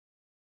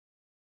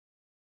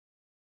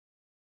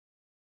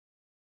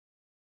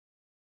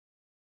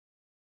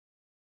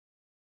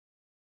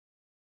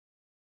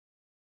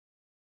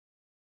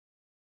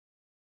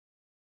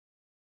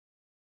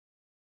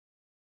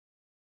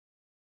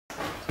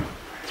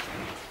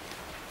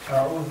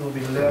أعوذ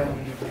بالله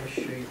من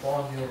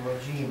الشيطان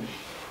الرجيم.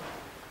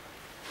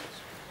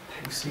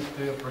 We seek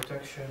the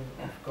protection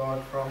of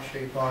God from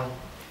Shaitan,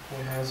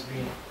 who has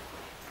been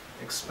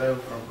expelled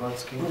from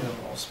God's kingdom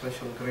of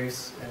special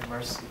grace and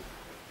mercy.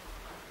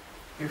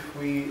 If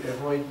we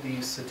avoid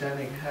the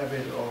satanic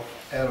habit of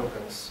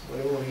arrogance,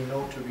 whatever we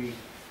know to be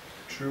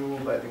true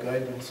by the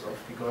guidance of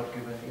the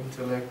God-given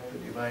intellect, the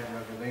divine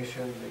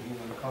revelation, the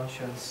human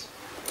conscience,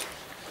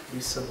 we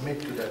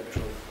submit to that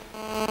truth.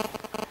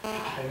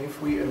 And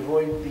if we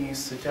avoid the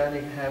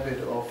satanic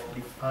habit of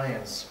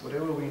defiance,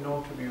 whatever we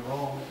know to be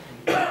wrong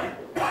and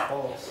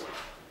false,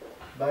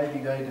 by the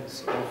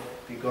guidance of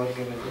the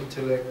God-given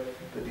intellect,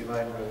 the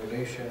divine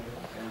revelation,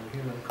 and the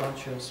human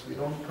conscience, we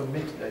don't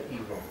commit that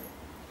evil.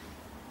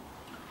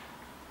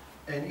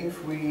 And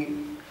if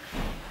we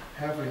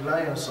have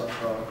reliance on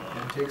God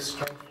and take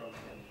strength from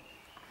Him,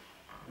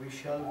 we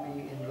shall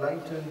be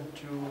enlightened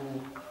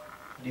to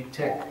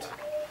detect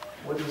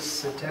what is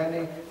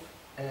satanic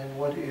and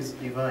what is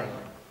divine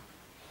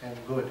and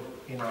good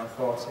in our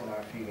thoughts and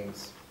our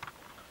feelings.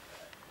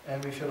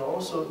 And we shall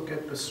also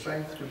get the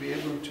strength to be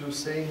able to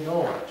say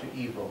no to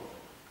evil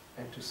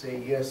and to say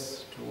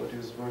yes to what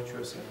is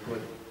virtuous and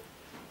good.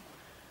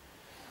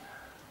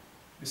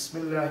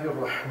 Bismillahir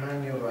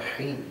Rahmanir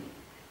Rahim.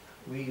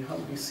 We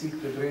humbly seek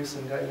the grace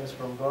and guidance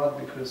from God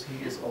because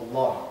He is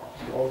Allah,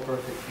 the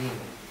all-perfect being.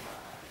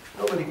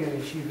 Nobody can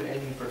achieve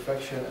any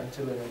perfection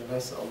until and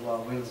unless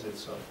Allah wills it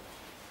so.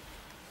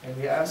 And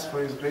we ask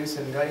for His grace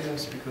and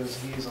guidance because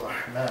He is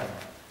Rahman.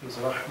 His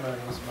Rahman,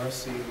 His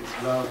mercy, His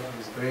love,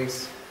 His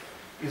grace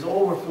is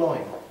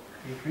overflowing.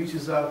 It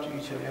reaches out to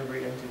each and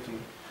every entity,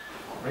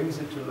 brings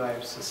it to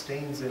life,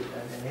 sustains it,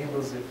 and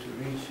enables it to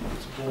reach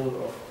its goal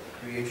of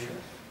creation.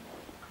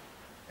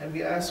 And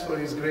we ask for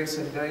His grace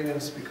and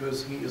guidance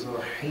because He is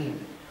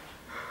Rahim.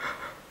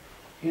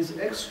 His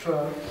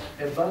extra,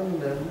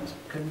 abundant,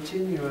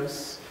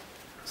 continuous,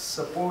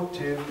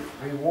 supportive,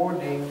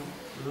 rewarding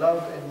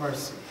love and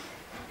mercy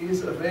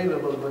is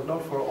available, but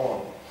not for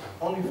all.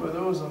 Only for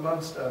those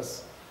amongst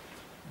us,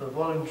 the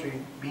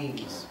voluntary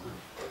beings,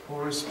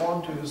 who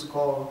respond to His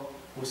call,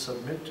 who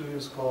submit to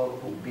His call,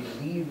 who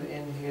believe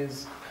in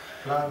His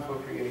plan for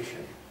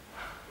creation.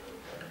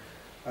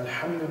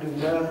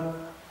 Alhamdulillah,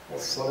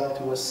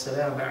 wassalatu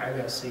wassalam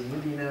ala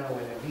Sayyidina wa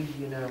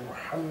Nabiyyina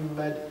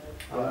Muhammad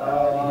wa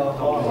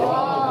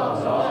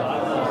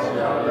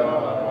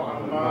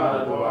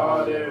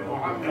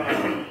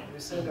alihi. We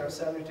send our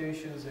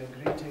salutations and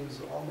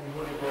greetings on the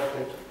Holy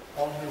Prophet,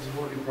 on his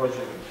holy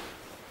progeny.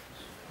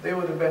 They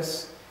were the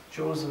best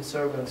chosen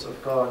servants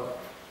of God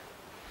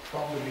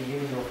from the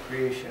beginning of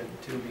creation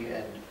till the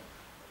end.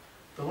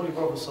 The Holy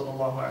Prophet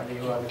sallallahu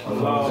alaihi wasallam,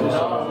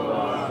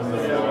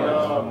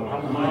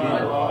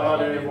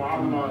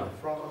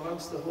 from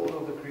amongst the whole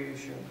of the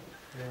creation,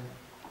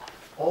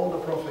 all the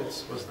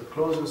prophets was the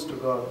closest to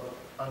God,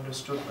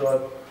 understood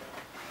God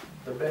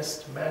the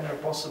best manner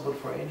possible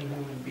for any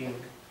human being.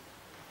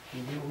 He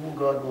knew who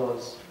God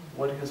was,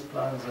 what His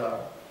plans are,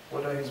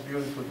 what are His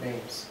beautiful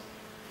names,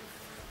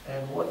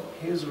 and what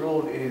His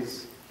role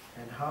is,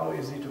 and how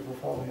is He to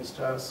perform His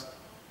task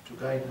to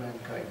guide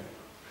mankind.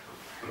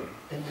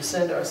 And we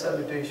send our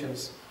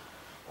salutations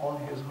on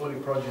His holy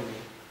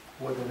progeny,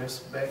 who are the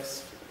next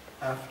best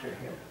after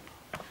Him.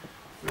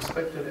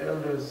 Respected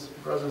elders,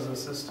 brothers and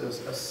sisters,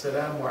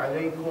 Assalamu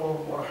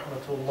alaikum wa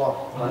rahmatullah.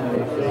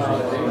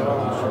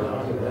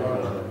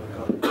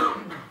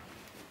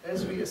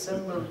 As we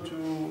assemble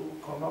to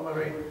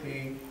commemorate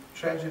the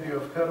tragedy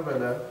of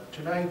Karbala,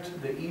 tonight,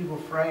 the eve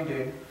of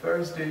Friday,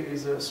 Thursday,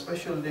 is a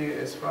special day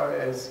as far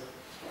as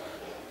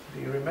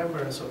the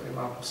remembrance of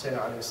Imam Hussein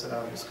alayhi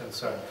salam is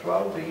concerned.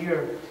 Throughout the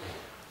year,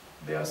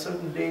 there are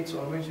certain dates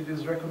on which it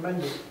is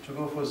recommended to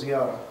go for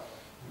ziyarah.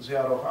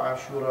 Ziyarah of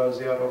Ashura,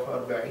 ziyarah of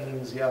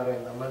Arba'een, ziyarah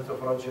in the month of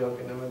Rajab,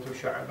 in the month of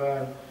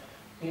Sha'ban,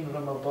 in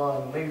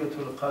Ramadan,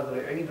 Laylatul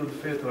Qadr, Eidul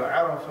Fitr,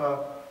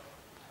 Arafah.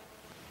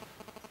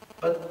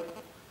 But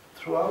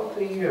throughout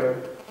the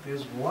year,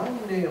 there's one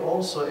day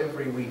also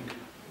every week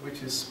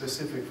which is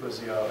specific for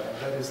ziyarah, and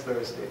that is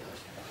Thursday.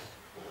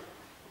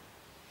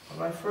 On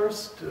my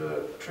first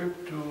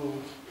trip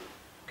to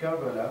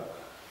Karbala,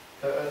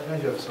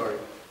 Najaf, sorry,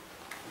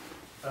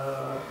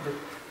 the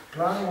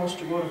plan was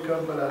to go to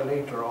Karbala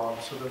later on,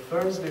 so the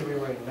Thursday we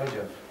were in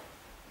Najaf,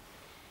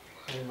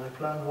 and my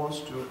plan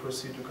was to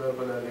proceed to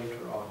Karbala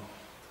later on.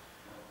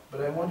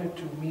 But I wanted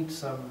to meet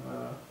some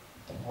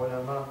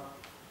ulama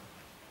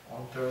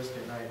on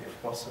Thursday night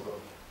if possible.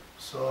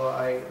 So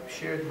I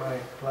shared my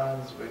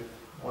plans with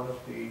one of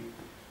the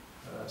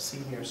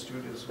senior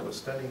students who was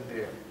studying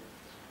there.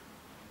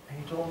 And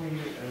he told me,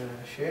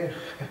 Sheikh,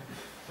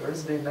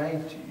 Thursday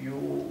night you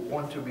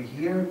want to be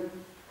here?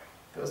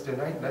 Thursday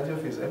night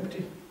Najaf is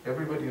empty.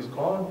 Everybody is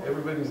gone.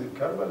 Everybody is in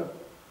Karbala.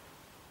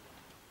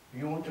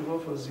 You want to go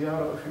for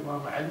ziyarah of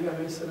Imam Ali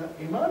alayhi salam?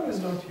 Imam is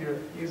not here.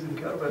 He is in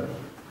Karbala.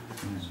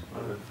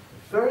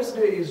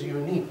 Thursday is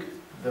unique.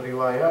 The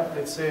riwayat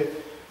that say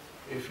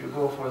if you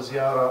go for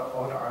ziyarah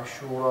on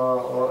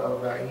Ashura or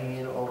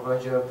Arba'een or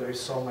Rajab, there is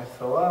so much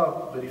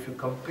thawab. But if you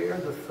compare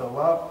the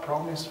thawab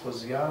promised for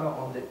ziyarah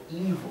on the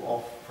eve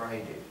of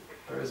Friday,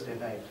 Thursday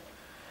night,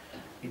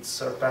 it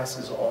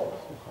surpasses all.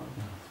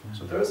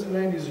 So Thursday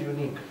night is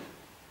unique.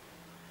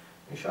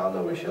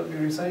 Inshallah, we shall be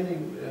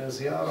reciting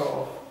ziyarah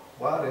of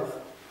Warith.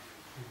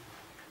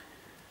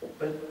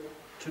 But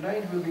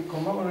tonight we'll be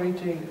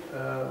commemorating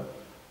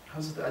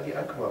Hazrat Ali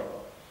Akbar.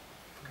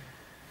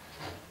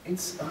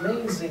 It's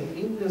amazing,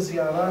 in the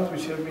ziyarat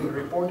which have been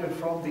reported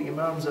from the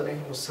Imams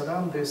alayhimus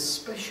salam, there's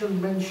special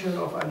mention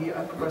of Ali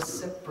Akbar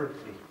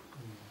separately.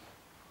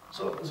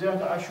 So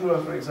ziyarat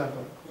Ashura, for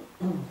example,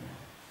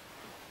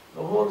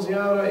 the whole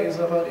ziyarah is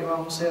about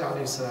Imam Hussein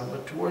alayhi salam,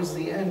 but towards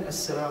the end,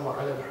 Assalamu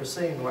ala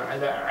al-Hussein wa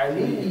ala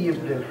Ali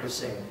ibn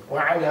al-Hussein wa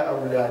ala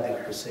awlad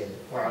al-Hussein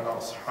wa ala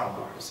ashab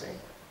al-Hussein.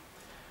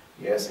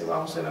 Yes,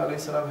 Imam Hussein alayhi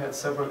salam had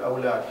several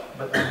awlad,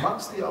 but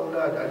amongst the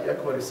awlad, Ali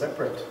Akbar is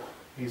separate.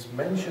 He's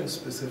mentioned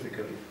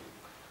specifically.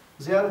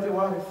 Ziyarat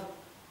Warith.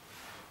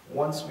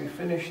 Once we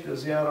finish the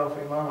ziyarah of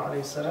Imam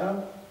alayhi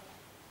salam,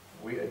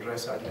 we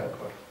address Ali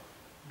Akbar.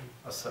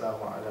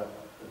 Assalamu ala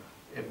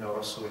ibn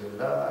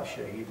Rasulullah,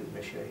 Shaheed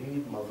ibn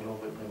Shaheed,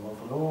 Mazlum ibn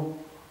Mazlum.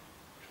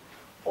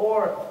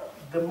 Or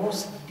the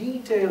most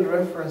detailed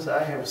reference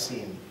I have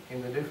seen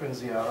in the different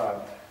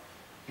ziyarat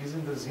is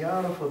in the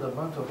ziyarah for the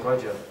month of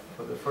Rajab,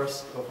 for the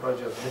first of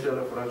Rajab, middle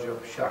of Rajab,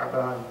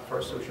 Sha'ban,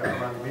 first of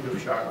Sha'ban, middle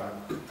of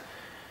Sha'ban.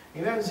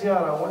 In that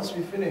ziyarah, once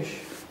we finish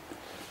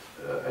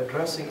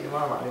addressing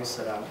Imam alayhi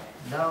salam,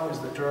 now is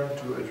the turn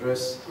to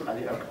address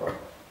Ali Akbar.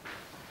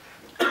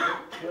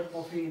 Sheikh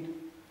Mufid,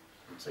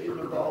 Sayyid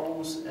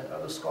al-Dawus, and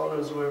other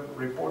scholars who have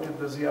reported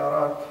the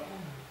ziyarat,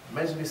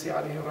 Majlisi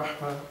alayhi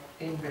rahmah,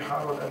 in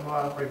Bihar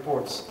al-Anwar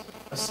reports,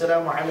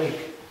 Assalamu alayk,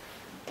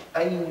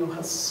 ayyuha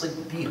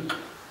as-siddiq,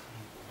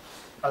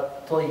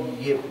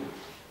 al-tayyib,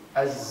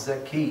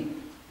 al-zaki,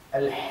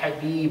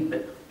 al-habib,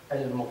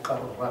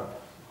 al-muqarrab.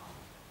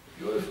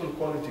 Beautiful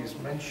qualities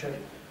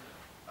mentioned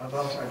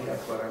about Ali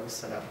Akbar alayhi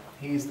salam.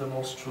 He is the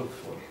most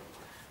truthful.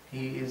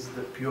 He is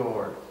the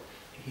pure.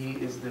 He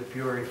is the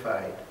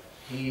purified.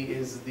 He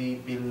is the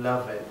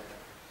beloved.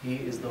 He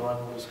is the one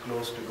who is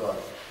close to God.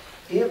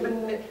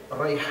 Ibn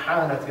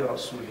Rayhanati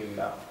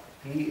Rasulillah.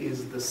 He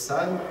is the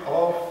son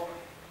of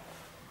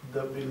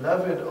the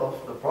beloved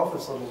of the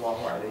Prophet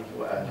sallallahu alayhi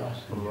wa alihi.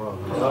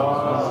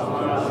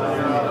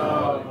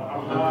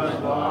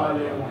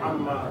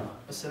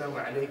 Assalamu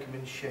alaykum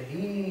min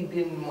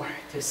shaheedin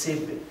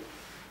muhtasib.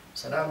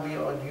 Salam be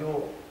on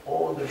you,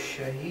 O the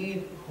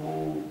shaheed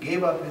who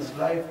gave up his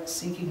life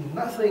seeking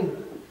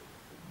nothing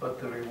but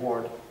the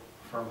reward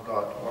from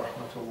God. Wa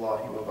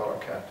rahmatullahi wa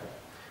barakatuh.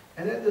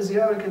 And then the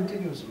ziyarah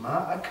continues.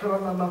 Ma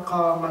akrama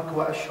maqamak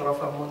wa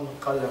ashrafa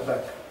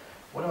munqalabak.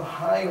 What a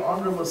high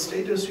honorable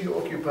status you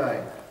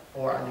occupy,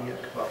 O Ali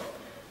Akbar.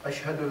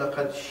 Ashhadu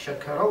laqad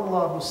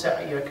shakarallahu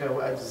sa'yaka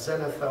wa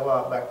ajzala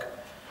thawabak.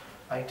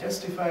 I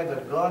testify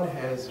that God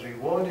has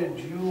rewarded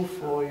you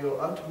for your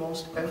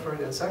utmost effort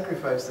and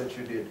sacrifice that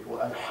you did.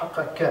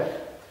 وَأَلْحَقَكَ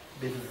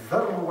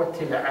بِالذَّرْوَةِ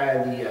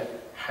الْعَالِيَةِ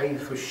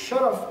حَيْثُ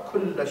الشَّرَفْ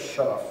كُلَّ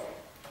الشَّرَفْ.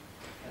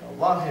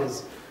 And Allah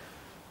has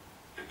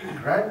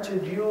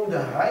granted you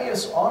the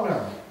highest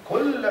honor,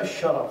 كُلَّ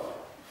الشَّرَفْ,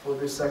 for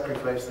this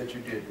sacrifice that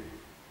you did.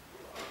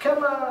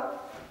 كَمَا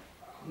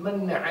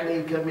من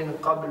عليك من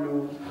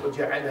قبل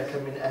وجعلك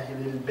من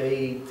أهل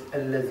البيت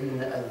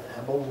الذين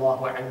أذهب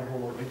الله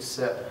عنهم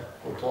الرجس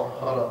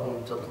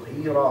وطهرهم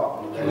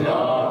تطهيرا.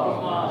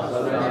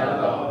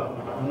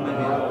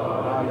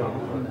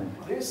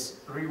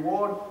 This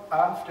reward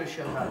after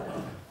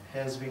Shahada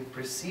has been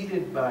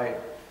preceded by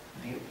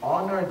the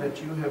honor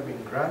that you have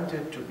been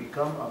granted to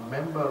become a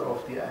member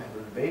of the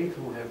Ahlul Bayt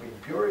who have been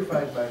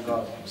purified by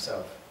God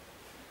Himself.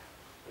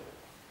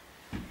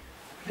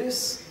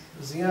 This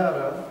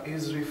ziyarah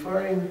is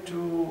referring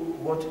to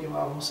what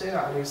Imam Hussein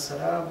alayhi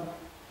salam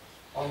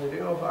on the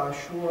day of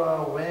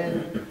Ashura,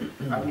 when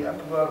Ali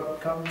Akbar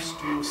comes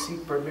to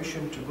seek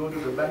permission to go to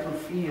the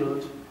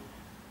battlefield.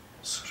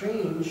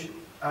 Strange,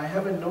 I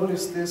haven't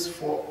noticed this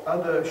for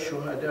other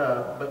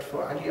shuhada, but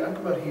for Ali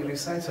Akbar he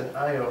recites an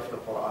ayah of the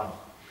Quran.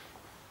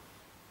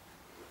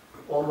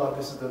 Allah,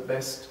 this is the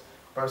best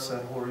person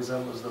who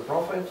resembles the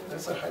Prophet.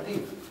 That's a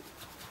hadith.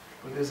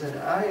 But there's an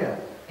ayah,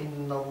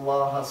 Inna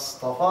Allah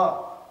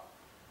astafa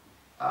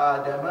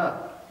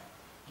Adama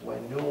wa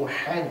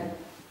Nuhan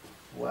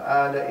wa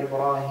ala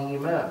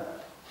Ibrahima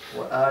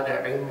wa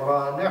ala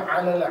Imran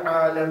ala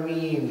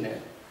al-alameen.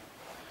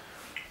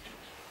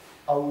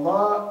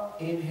 Allah,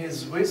 in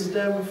His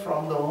wisdom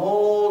from the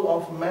whole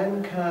of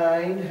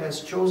mankind,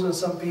 has chosen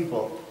some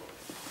people.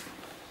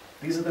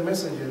 These are the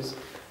messengers.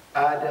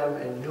 Adam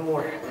and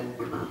Nuh and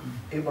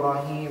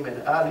Ibrahim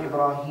and Al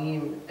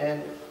Ibrahim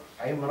and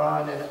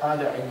Imran and Al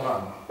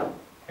Imran.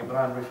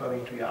 Imran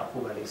referring to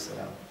Yaqub alayhi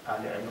salam. Al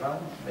Imran,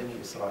 Bani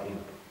Israel.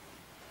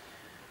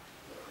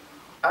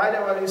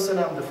 Adam alayhi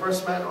salam, the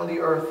first man on the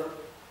earth,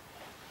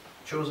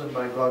 chosen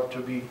by God to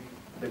be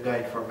the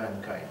guide for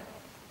mankind.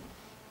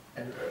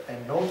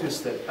 And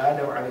notice that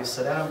Adam alayhi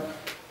salam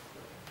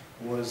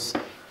was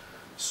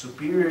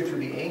superior to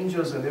the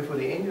angels, and therefore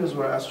the angels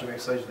were asked to make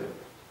sajda.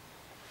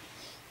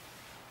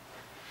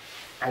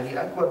 Ali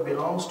Akbar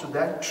belongs to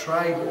that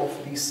tribe of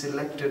the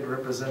selected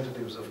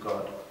representatives of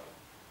God.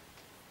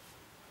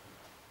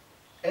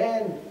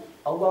 And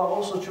Allah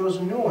also chose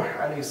Nuh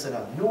alayhi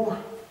salam. Nuh,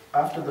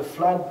 after the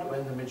flood,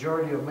 when the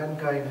majority of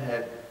mankind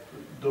had,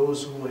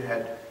 those who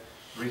had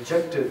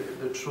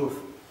rejected the truth,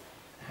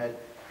 had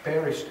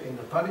perished in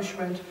the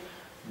punishment,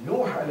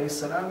 Nuh alayhi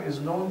salam is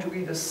known to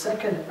be the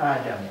second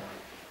Adam,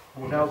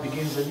 who now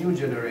begins a new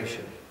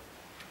generation.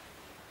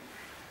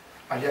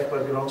 Ali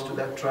Akbar belongs to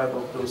that tribe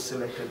of those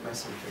selected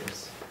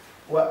messengers.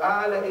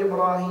 وَآلَ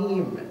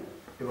Ibrahim.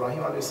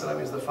 Ibrahim alayhi salam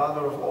is the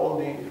father of all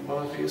the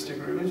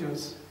monotheistic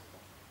religions.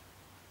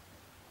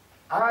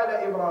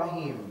 Ala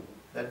Ibrahim,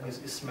 that means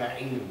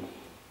Ismail,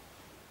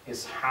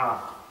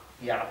 Ishaq,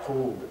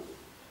 Yaqub,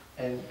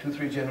 and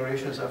 2-3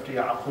 generations after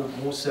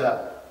Yaqub,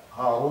 Musa,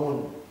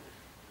 Harun.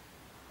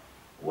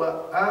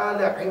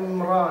 وآل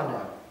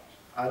Imran.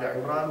 Ala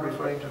Imran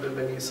referring to the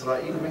Bani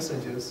Israel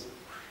messengers,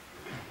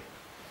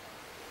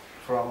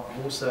 from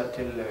Musa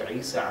till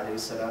Isa alayhi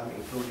salam,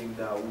 including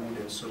Dawood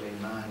and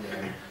Sulaiman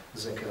and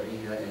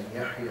Zakaria and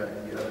Yahya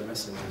and the other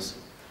messengers.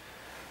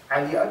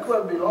 Ali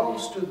Akbar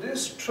belongs to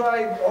this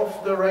tribe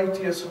of the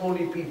righteous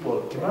holy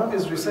people. Imam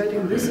is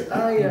reciting this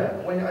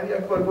ayah when Ali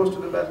Akbar goes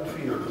to the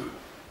battlefield.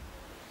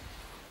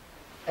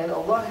 And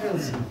Allah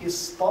has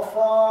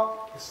istafa.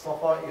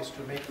 Istafa is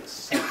to make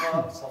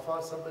safa.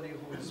 Safa, somebody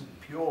who is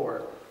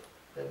pure.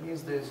 That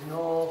means there's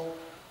no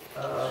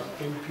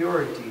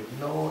impurity,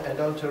 no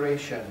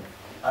adulteration,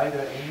 either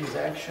in his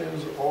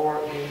actions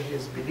or in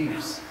his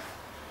beliefs.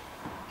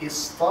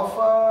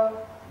 Istafa,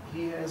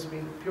 he has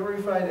been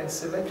purified and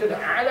selected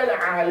ala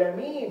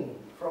al-alameen,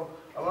 from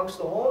amongst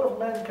the whole of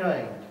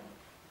mankind.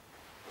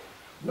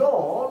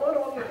 No, not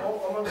only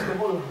amongst the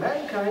whole of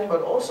mankind,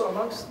 but also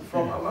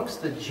from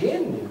amongst the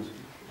jinn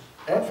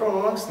and from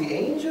amongst the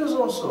angels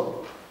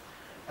also.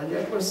 And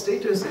Akbar's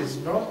status is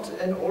not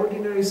an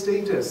ordinary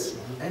status,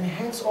 and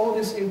hence all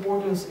this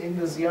importance in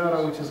the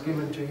ziyarah which is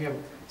given to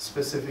him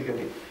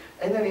specifically.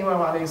 And then Imam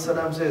alayhi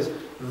salam says,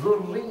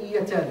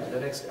 ذُرِّيَّةً, the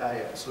next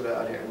ayah,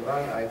 Surah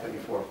Al-Imran, ayah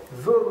 34.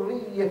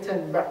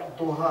 ذُرِّيَّةً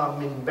بَعْضُهَا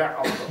مِنْ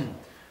بَعْضٍ.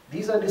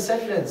 These are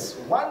descendants,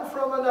 one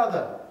from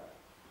another.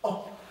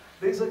 Oh,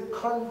 there's a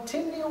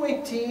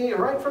continuity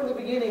right from the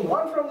beginning,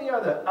 one from the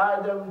other.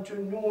 Adam to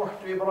Nuh,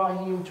 to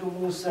Ibrahim, to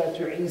Musa,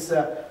 to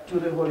Isa, to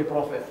the Holy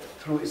Prophet,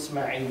 through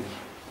Ismail.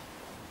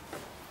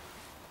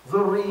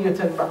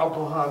 ذُرِّيَّةً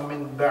بَعْضُهَا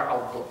مِنْ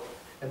بَعْضٍ.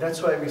 And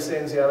that's why we say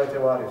in Ziyarat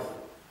Warith,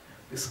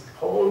 this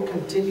whole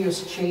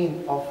continuous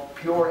chain of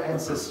pure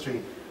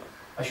ancestry.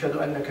 أشهد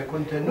أنك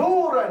كنت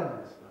نورا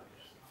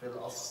في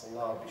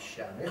الأصلاب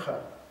الشامخة.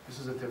 This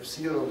is a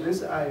tafsir of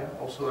this ayah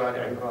of Surah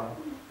Al-Imran.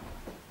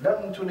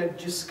 لم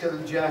تنجسك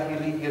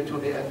الجاهلية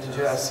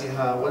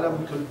لأنجاسها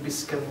ولم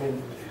تلبسك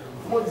من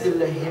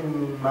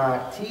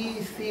مدلهمات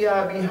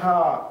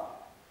ثيابها.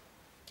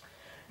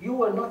 You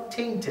were not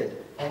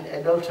tainted and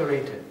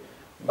adulterated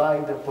by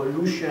the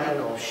pollution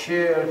of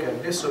shirk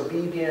and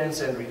disobedience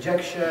and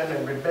rejection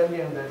and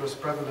rebellion that was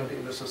prevalent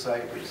in the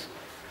societies.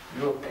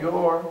 You are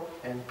pure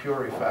and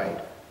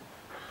purified.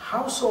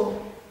 How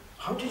so?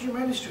 How did you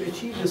manage to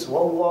achieve this?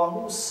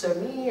 Wallahu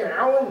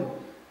sami'un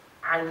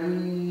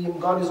alim.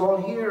 God is all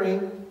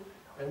hearing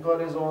and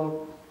God is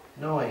all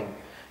knowing.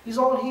 He's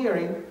all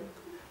hearing.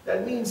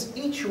 That means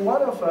each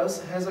one of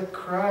us has a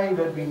cry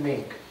that we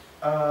make,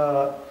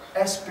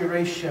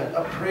 aspiration,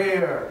 a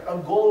prayer, a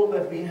goal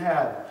that we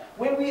have.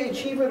 Will we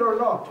achieve it or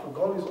not?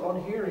 God is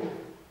all hearing.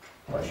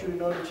 Why should we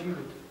not achieve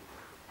it?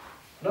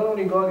 Not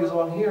only God is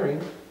all hearing,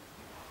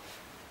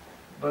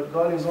 but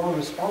God is all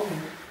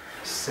responding.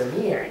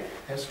 Sami'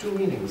 has two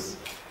meanings.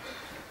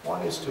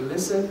 One is to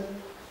listen,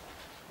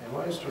 and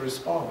one is to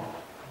respond.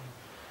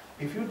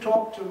 If you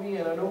talk to me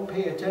and I don't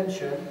pay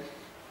attention,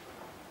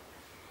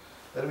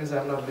 that means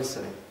I'm not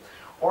listening.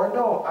 Or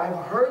no, I've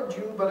heard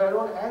you, but I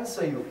don't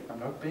answer you. I'm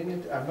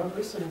not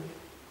listening.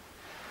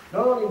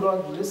 Not only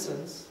God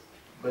listens,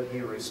 but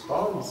He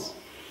responds,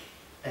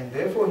 and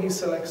therefore He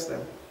selects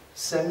them.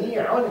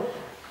 Sami'un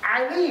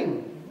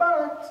alim.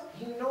 But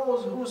He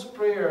knows whose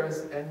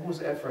prayers and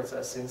whose efforts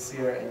are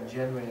sincere and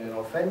genuine and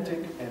authentic,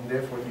 and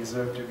therefore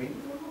deserve to be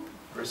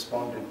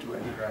responded to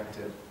and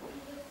granted.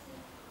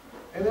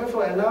 And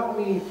therefore allow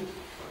me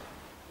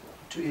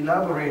to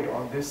elaborate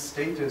on this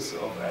status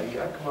of Ali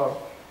Akbar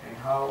and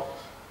how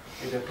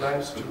it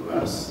applies to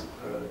us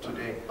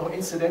today. Oh,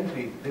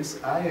 incidentally,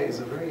 this ayah is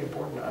a very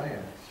important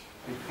ayah.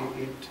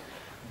 It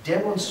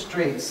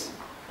demonstrates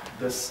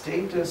the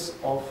status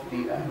of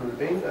the Ahlul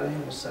Bayt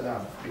alayhimus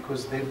salam,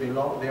 because they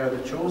are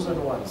the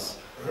chosen ones,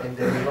 and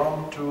they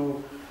belong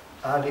to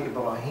Ali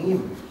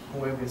Ibrahim,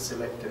 who have been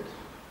selected.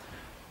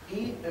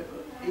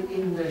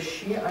 In the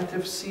Shia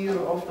tafsir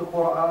of the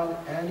Quran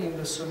and in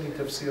the Sunni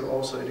tafsir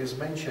also, it is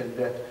mentioned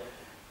that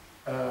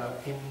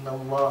إِنَّ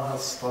اللَّهَ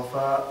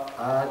اصْطَفَى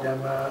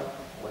آدَمَ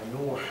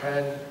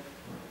وَنُوحًا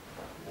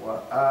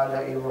وَآلَ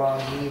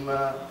إِبْرَاهِيمَ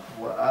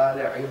وَآلَ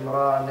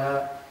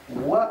عِمْرَانَ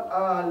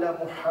وآل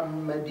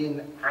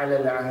محمد على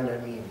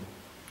العالمين.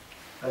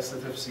 That's the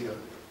tafsir.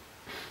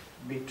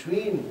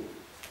 Between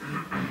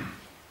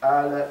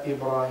Ala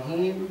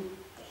Ibrahim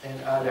and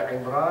Ala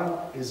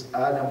Imran is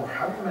Ala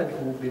Muhammad,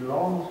 who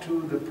belong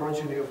to the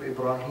progeny of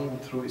Ibrahim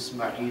through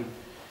Ismail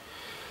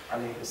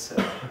alayhi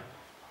salam.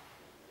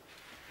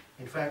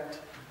 In fact,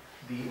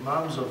 the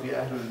Imams of the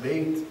Ahlul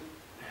Bayt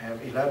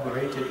have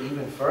elaborated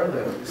even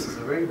further. This is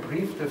a very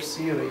brief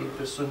tafsir in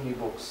the Sunni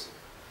books.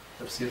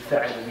 Tafsir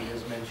Ta'alawi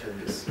has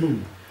mentioned this.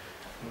 In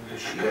the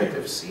Shia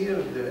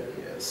tafsir, the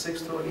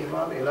sixth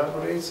Imam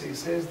elaborates, he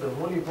says, the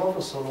Holy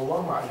Prophet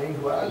sallallahu alayhi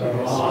wa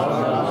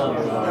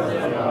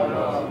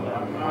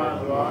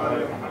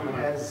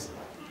has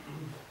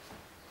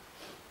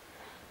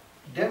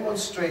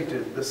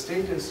demonstrated the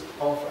status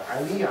of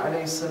Ali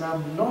alayhi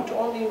salam not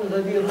only in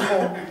Ghadir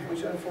Khum,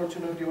 which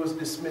unfortunately was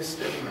dismissed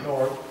and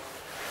ignored,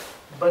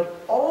 but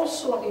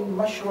also in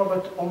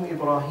Mashrabat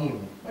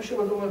Ibrahim.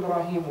 Mashrabat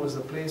Ibrahim was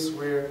the place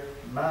where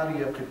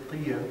Maria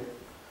Qibtiyya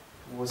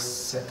was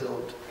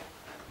settled.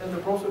 And the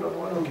Prophet on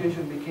one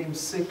occasion became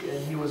sick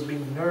and he was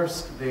being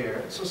nursed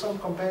there. So some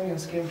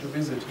companions came to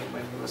visit him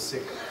when he was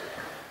sick.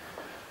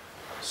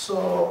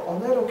 So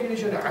on that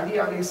occasion, Ali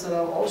alayhi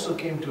salam also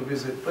came to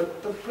visit,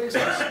 but the place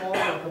was small,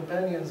 the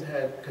companions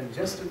had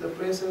congested the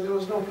place and there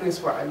was no place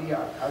for Ali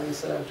alayhi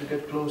salam to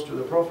get close to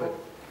the Prophet.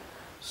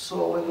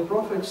 So when the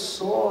Prophet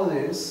saw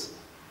this,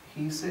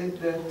 he said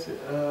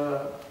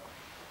that,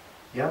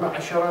 Ya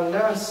ma'ashara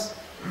al-nas,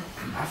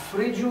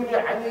 afriju li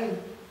Ali,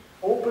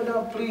 open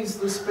up please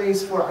the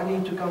space for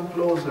Ali to come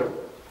closer.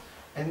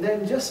 And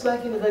then just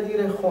like in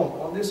Ghadir Khum,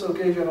 on this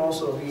occasion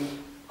also, he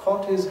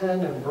caught his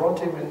hand and brought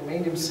him and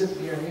made him sit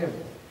near him.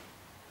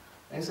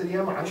 And he said,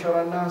 Ya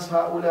ma'ashara al-nas,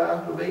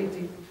 ha'ula ahlu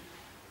bayti,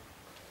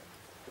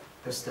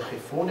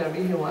 tastakhifuna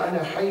bihi wa ana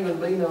hayyun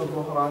bayna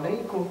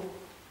dhuhranaykum.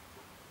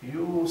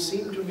 You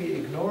seem to be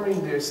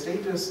ignoring their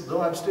status,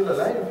 though I'm still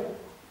alive.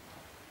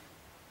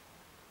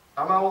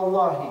 Ama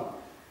wallahi,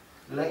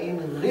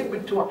 لَإِنْ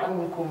غِبْتُ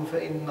عَنْكُمْ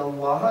فَإِنَّ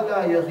اللَّهَ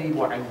لَا يَغِيبُ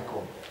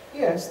عَنْكُمْ.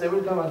 Yes, there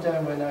will come a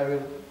time when I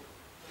will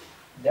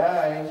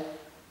die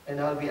and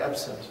I'll be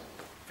absent.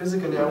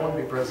 Physically, I won't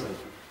be present.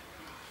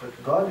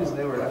 But God is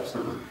never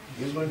absent.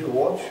 He's going to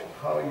watch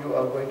how you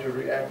are going to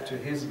react to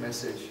His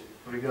message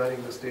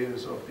regarding the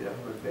status of the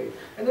Ahlul Bayt.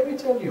 And let me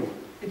tell you,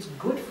 it's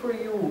good for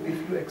you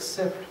if you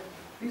accept.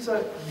 These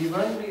are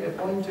divinely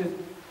appointed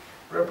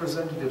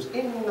representatives.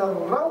 إِنَّ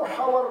الرَّوْحَ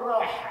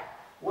وَالرَّاحَ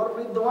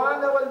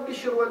وَالرِّضْوَانَ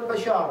وَالْبِشْرَ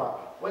وَالْبَشَارَ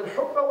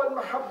وَالْحُبَّ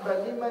وَالْمَحَبَّةَ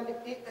لِمَنْ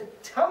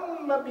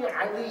ائْتَمَّ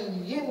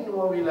بِعَلِيٍّ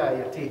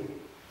وَوِلَايَتِهِ.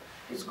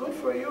 It's good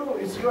for you.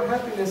 It's your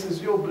happiness,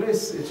 it's your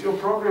bliss, it's your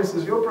progress,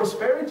 it's your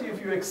prosperity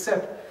if you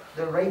accept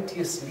the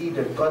righteous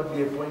leader,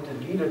 godly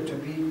appointed leader to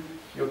be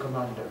your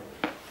commander.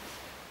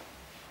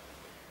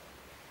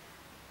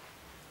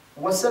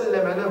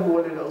 وسلم له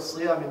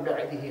وللأوصياء من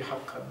بعده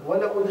حقا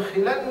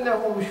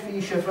ولأدخلنهم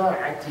في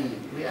شفاعتي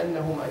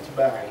لأنهم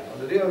أتباعي. On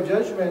the day of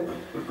judgment,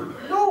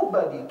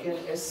 nobody can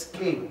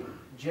escape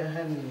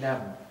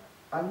Jahannam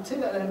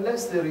until and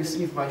unless they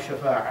receive my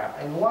shafa'ah.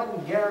 And one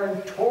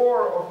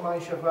guarantor of my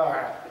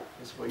shafa'ah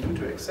is for you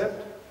to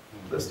accept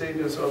the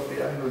status of the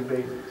Ahlul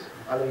Bayt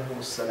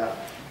alayhimus salam.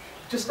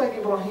 Just like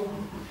Ibrahim.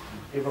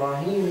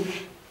 Ibrahim,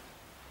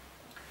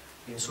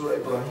 in Surah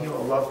Ibrahim,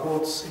 Allah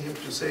quotes him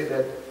to say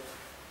that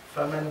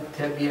فَمَنْ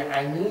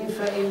تَبِعَنِي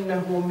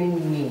فَإِنَّهُ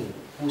مِنِّي.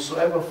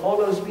 Whosoever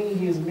follows me,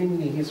 he is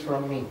minni, he is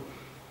from me.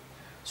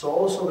 So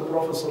also the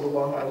Prophet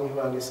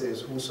ﷺ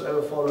says,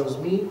 whosoever follows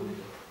me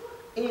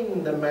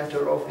in the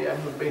matter of the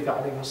Ahlul Bayt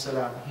alayhi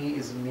salam, he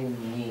is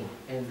minni,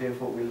 and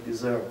therefore will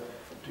deserve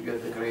to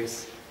get the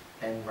grace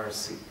and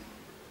mercy.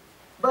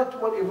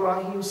 But what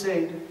Ibrahim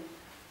said,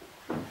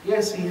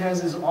 yes, he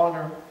has his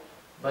honor,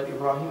 but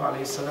Ibrahim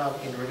alayhi salam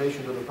in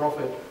relation to the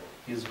Prophet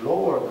is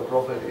lower, the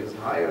Prophet is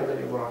higher than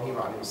Ibrahim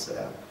alayhi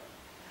salam.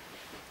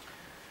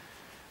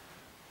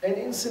 And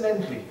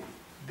incidentally,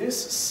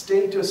 this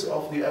status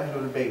of the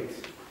Ahlul Bayt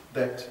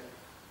that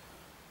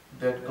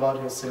God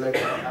has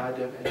selected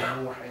Adam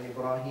and Nuh and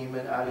Ibrahim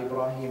and Ali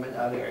Ibrahim and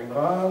Ali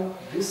Imran,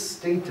 this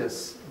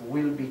status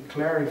will be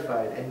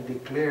clarified and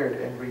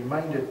declared and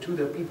reminded to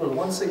the people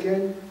once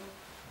again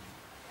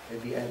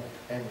at the end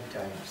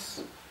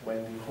times,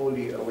 when the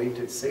holy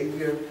awaited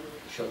Savior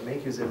shall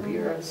make his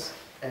appearance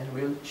and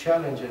will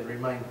challenge and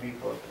remind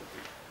people.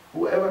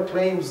 Whoever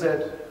claims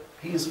that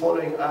he is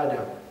following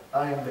Adam,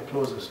 I am the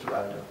closest to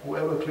Adam.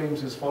 Whoever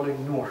claims he's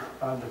following Nuh,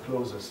 I am the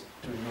closest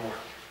to Nuh.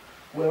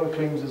 Whoever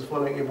claims he's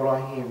following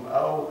Ibrahim,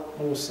 or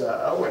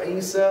Musa, or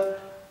Isa,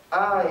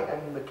 I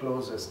am the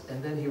closest.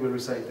 And then he will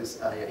recite this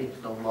ayah,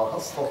 إِنَّ اللَّهَ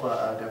اصْطَفَى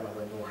آدَمَ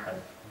وَنُوحًا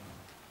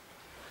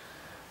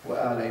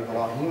وآل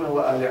إبراهيم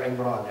وآل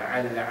عمران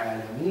على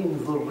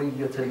العالمين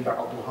ذرية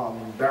بعضها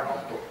من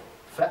بعض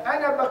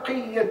فأنا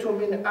بقية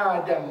من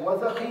آدم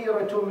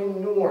وذخيرة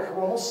من نوح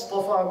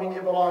ومصطفى من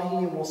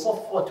إبراهيم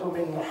وصفوة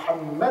من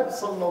محمد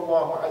صلى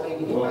الله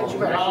عليه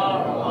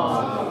أجمعين.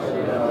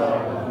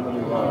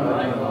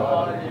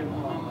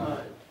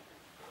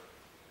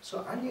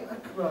 So Ali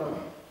Akbar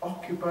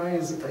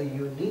occupies a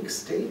unique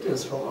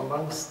status from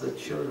amongst the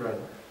children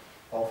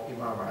of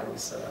Imam alayhi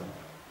salam,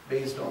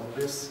 based on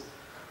this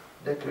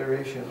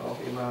declaration of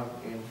Imam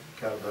in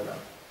Karbala.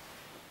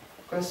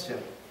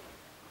 Question: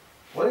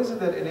 what is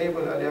it that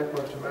enabled Ali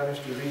Akbar to manage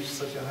to reach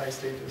such a high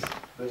status?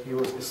 That he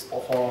was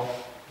istafa,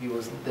 he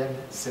was then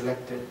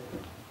selected.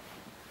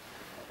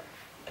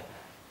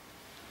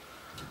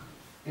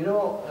 You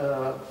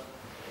know,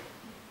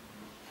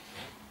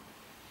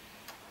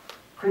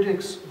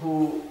 critics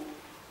who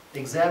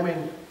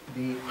examine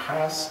the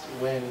past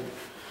when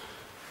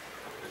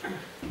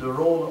the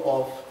role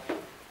of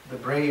the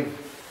brave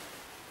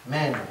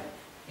men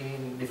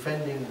in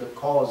defending the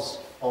cause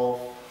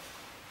of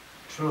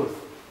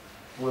truth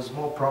was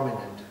more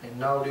prominent, and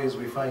nowadays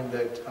we find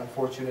that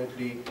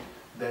unfortunately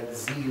that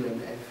zeal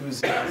and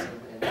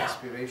enthusiasm and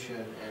inspiration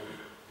and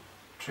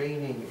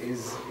training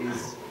is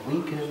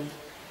weakened.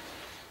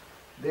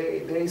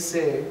 They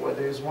say, well,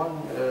 there's one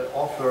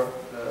author,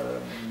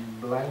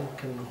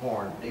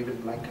 Blankenhorn,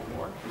 David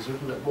Blankenhorn, who's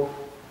written a book,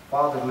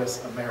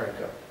 Fatherless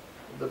America,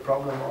 the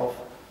problem of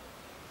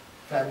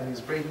families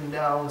breaking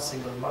down,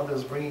 single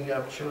mothers bringing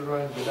up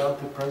children without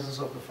the presence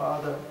of the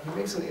father. He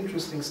makes an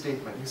interesting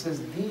statement. He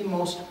says, the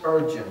most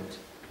urgent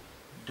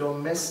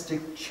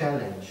domestic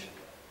challenge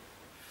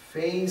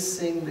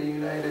facing the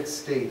United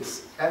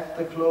States at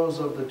the close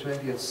of the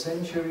 20th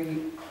century,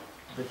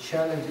 the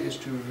challenge is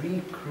to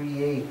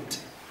recreate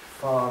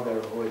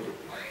fatherhood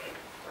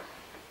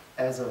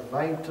as a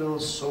vital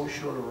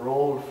social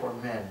role for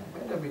men.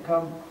 Men have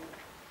become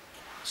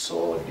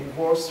so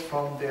divorced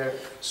from their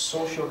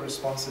social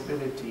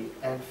responsibility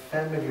and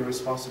family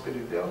responsibility.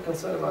 They're not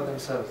concerned about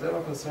themselves. They're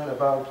not concerned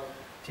about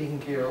taking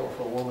care of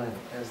a woman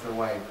as the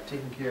wife,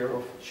 taking care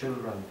of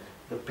children,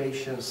 the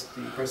patience,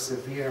 the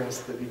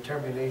perseverance, the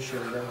determination,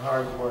 the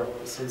hard work,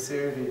 the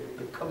sincerity,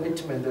 the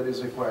commitment that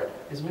is required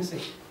is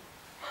missing.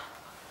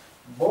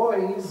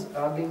 Boys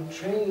are being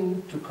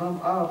trained to come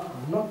up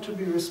not to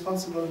be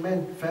responsible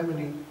men,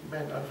 family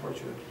men,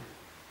 unfortunately.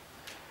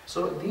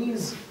 So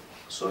these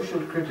social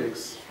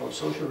critics or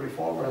social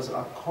reformers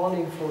are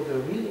calling for the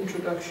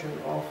reintroduction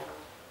of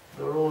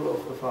the role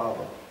of the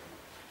father.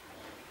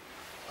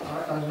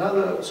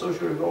 Another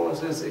social reformer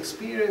says,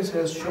 experience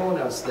has shown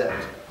us that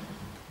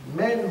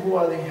men who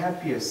are the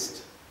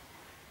happiest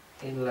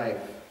in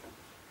life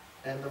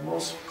and the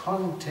most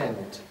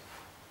content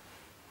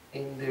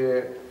in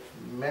their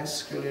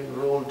masculine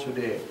role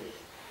today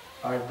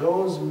are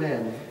those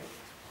men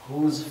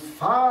whose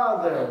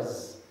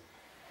fathers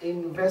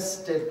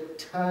invested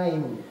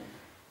time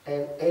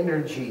and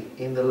energy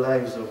in the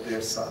lives of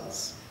their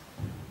sons.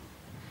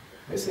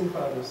 Missing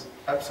fathers,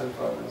 absent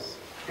fathers,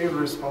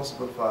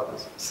 irresponsible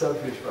fathers,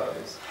 selfish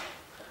fathers.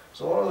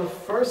 So one of the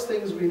first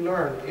things we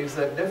learn is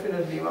that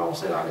definitely Imam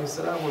Hussain alayhi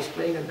salam was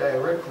playing a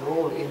direct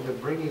role in the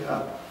bringing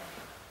up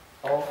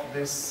of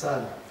this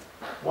son.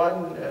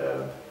 One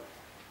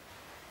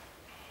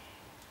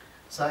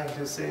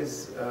scientist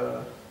says,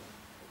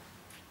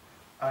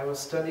 I was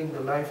studying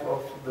the life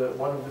of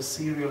one of the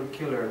serial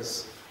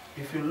killers.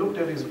 If you looked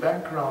at his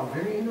background,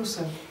 very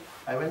innocent.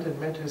 I went and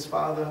met his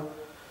father.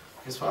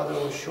 His father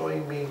was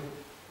showing me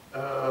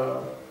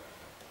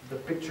the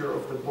picture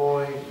of the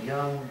boy,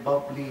 young,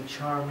 bubbly,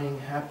 charming,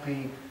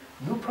 happy.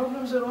 No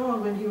problems at all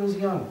when he was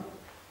young.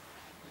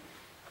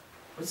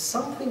 But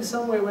something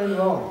somewhere went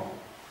wrong.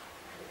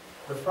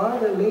 The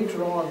father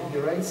later on, he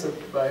writes a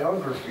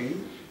biography,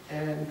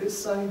 and this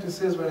scientist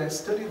says, when I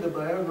studied the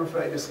biography,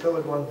 I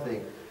discovered one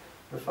thing.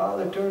 The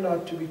father turned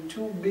out to be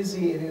too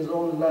busy in his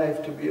own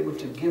life to be able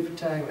to give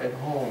time at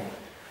home.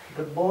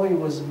 The boy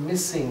was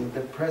missing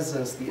the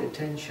presence, the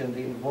attention,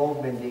 the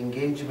involvement, the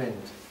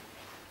engagement,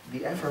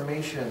 the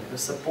affirmation, the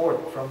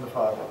support from the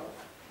father.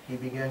 He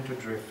began to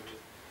drift.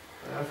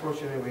 And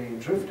unfortunately, when he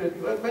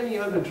drifted, well, many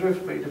other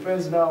drift, but it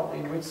depends now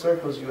in which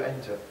circles you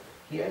enter.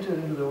 He entered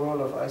into the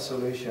world of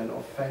isolation,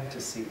 of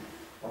fantasy,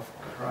 of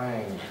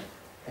crime,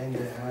 and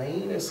the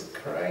heinous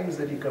crimes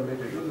that he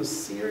committed. He was a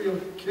serial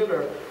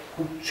killer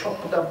who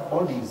chopped up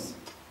bodies.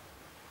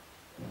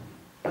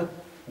 But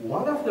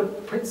one of the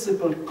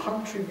principal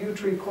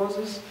contributory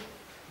causes,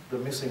 the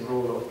missing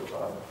role of the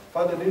father.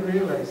 Father didn't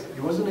realize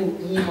he wasn't an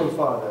evil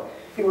father.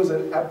 He was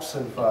an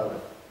absent father.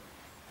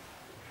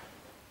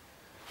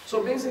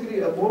 So basically,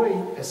 a boy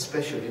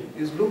especially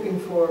is looking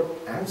for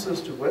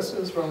answers to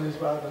questions from his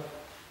father.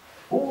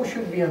 Who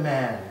should be a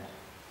man?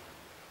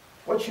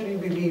 What should he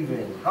believe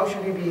in? How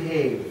should he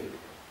behave?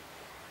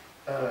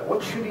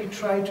 What should he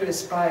try to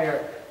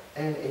aspire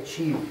and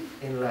achieve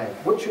in life?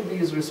 What should be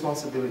his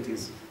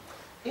responsibilities?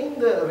 In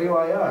the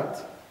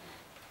riwayat,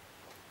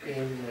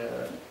 in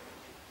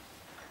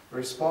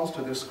response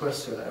to this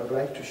question, I would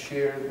like to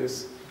share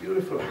this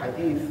beautiful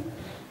hadith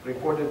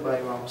recorded by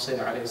Imam Hussain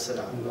alayhi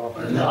salam.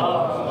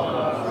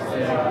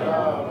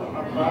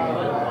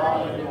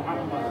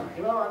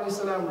 Imam alayhi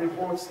salam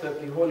reports that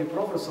the Holy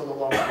Prophet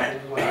sallallahu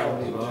alayhi wa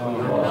sallam.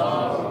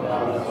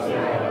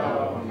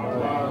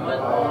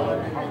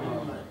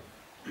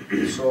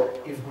 So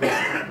if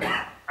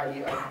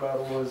Ali Akbar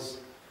was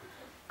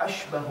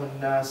أشبه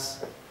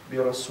الناس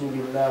برسول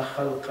الله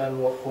خلقا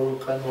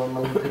وخلقا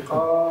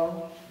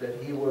ومنطقا, that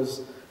he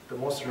was the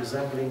most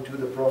resembling to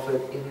the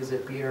Prophet in his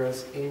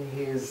appearance, in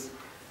his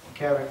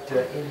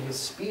character, in his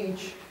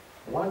speech.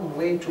 One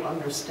way to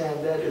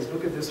understand that is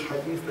look at this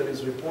hadith that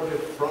is reported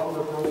from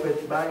the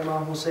Prophet by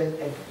Imam Hussein,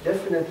 and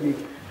definitely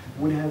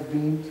would have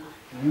been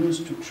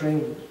used to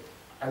train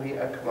Ali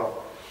Akbar.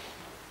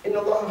 إن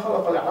الله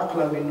خلق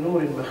العقل من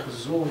نور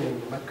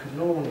مخزون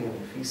مكنون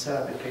في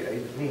سابق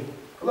علمه.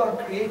 Allah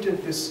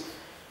created this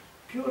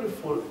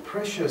beautiful,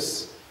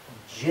 precious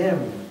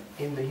gem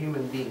in the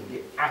human being,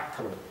 the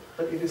aql.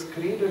 But it is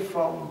created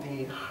from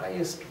the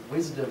highest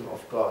wisdom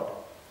of God.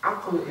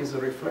 Aql is a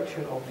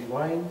reflection of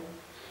divine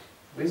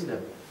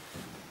wisdom.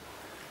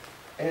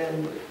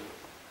 And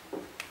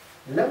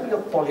لم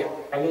يطلع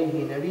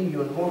عليه نبي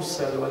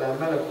مرسل ولا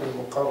ملك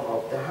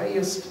مقرب. The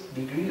highest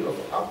degree of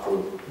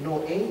aql,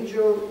 no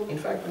angel, in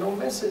fact no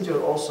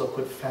messenger also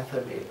could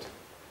fathom it.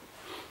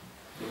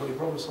 The Holy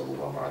Prophet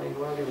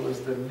ﷺ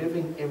was the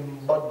living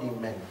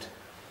embodiment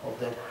of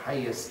that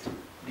highest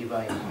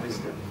divine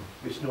wisdom,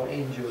 which no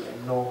angel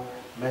and no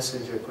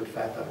messenger could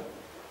fathom.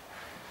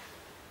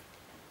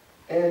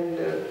 And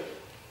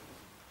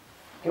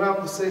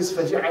Imam says,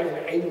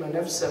 فَجَعَلَ الْعِلْمَ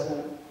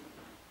نَفْسَهُ.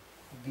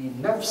 The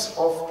nafs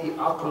of the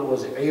aql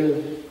was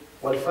ilm,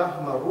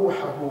 وَالْفَهْمَ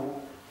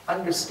رُوحَهُ.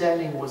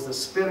 Understanding was the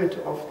spirit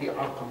of the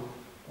aql,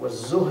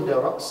 وَالزُّهْدَ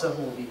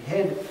رَأْسَهُ. The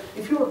head.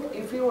 If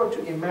you were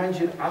to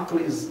imagine aql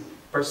is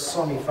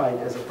personified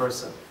as a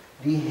person,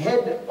 the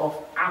head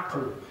of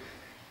aql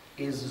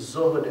is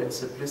zuhd and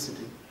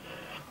simplicity.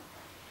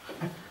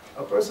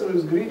 A person who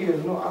is greedy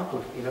has no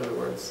aql, in other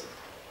words.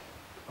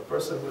 A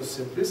person whose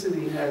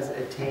simplicity has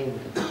attained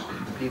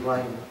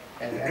divine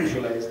and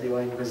actualized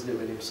divine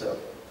wisdom in himself.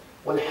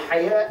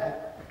 وَالْحَيَاءَ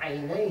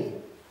عَيْنَيْهِ.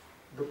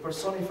 The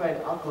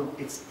personified aql,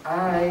 its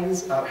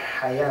eyes are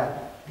haya,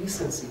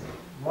 decency,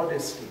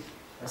 modesty,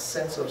 a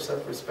sense of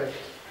self-respect.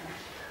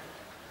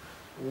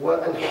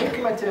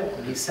 وَالْحِكْمَةَ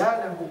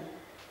لِسَانَهُ.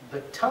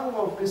 The tongue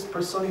of this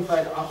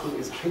personified aql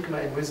is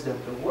hikmah and wisdom.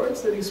 The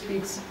words that he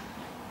speaks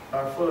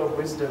are full of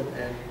wisdom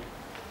and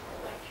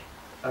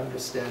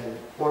understanding.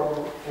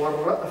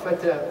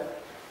 وَالرَّأْفَةَ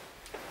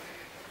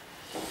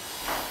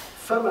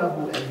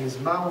فَمَهُ. And his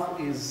mouth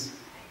is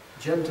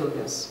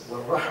gentleness.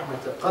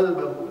 وَالرَّحْمَةَ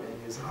قَلْبَهُ.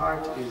 And his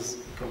heart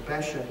is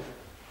compassion.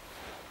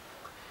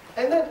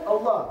 And then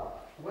Allah,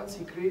 once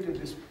he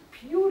created this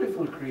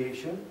beautiful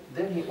creation,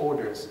 then he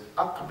orders,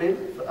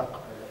 أَقْبِلْ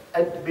فَأَقْبَلَ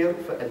أَدْبِرْ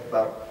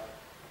فَأَدْبَرْ.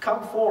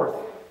 Come forth,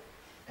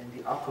 and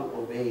the aql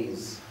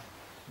obeys.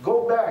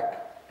 Go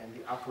back, and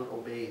the aql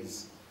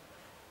obeys.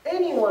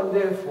 Anyone,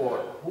 therefore,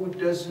 who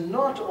does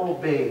not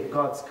obey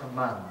God's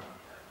command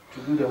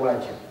to do the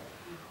wajib,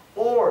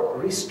 or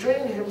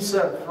restrain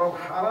himself from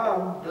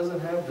haram, doesn't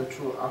have the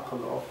true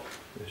aql of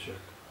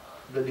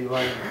the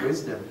divine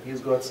wisdom. He's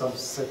got some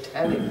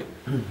satanic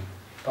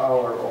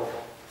power of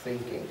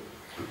thinking.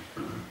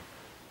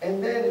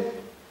 And then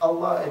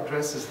Allah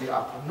addresses the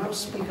aql. Now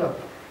speak up.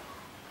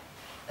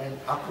 And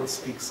aql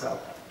speaks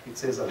up. It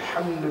says,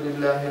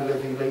 Alhamdulillah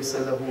alladhi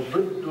laysa lahu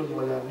ضد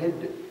wala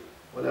nid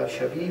wala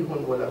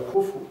shabihun wala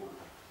kufu.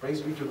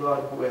 Praise be to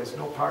God who has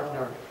no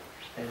partner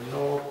and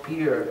no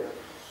peer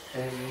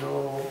and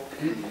no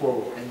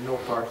equal and no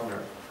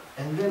partner.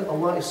 And then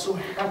Allah is so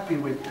happy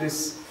with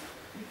this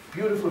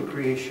beautiful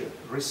creation.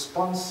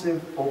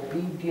 Responsive,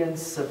 obedient,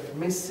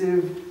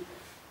 submissive,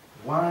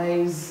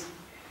 wise,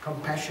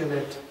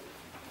 compassionate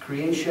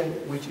creation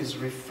which is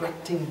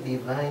reflecting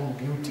divine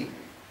beauty.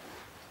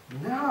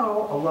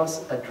 Now Allah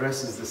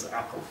addresses this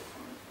aql.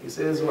 He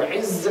says,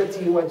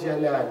 وَعِزَّتِي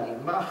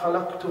وَجَلَالِي مَا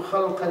خَلَقْتُ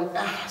خَلْقًا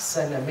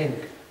أَحْسَنَ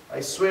مِنْكَ. I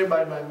swear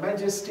by my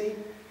majesty,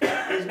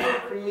 there's no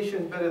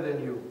creation better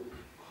than you.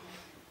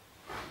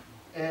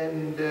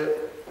 And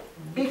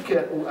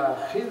بِكَ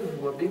أُؤَخِذْ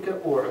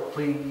وَبِكَ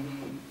أُعْطِي.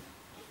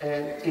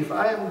 And if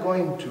I am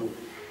going to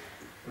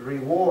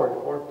reward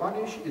or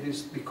punish, it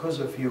is because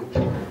of you.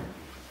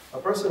 A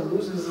person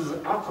loses his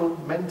aql,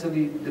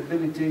 mentally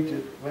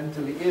debilitated,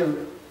 mentally ill,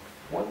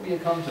 won't be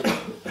accountable.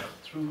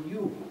 Through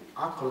you,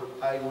 aql,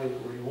 I will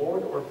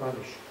reward or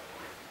punish.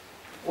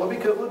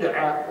 وَبِكَ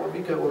أُدْعَى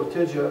وَبِكَ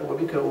أُرْتَجَى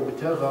وَبِكَ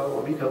أُبْتَغَى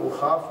وَبِكَ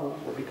أُخَافُ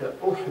وَبِكَ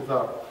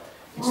أُحْذَرُ.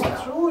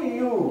 It's through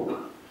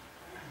you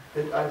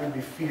that I will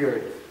be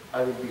feared,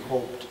 I will be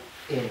hoped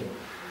in.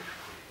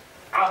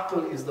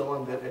 Aql is the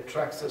one that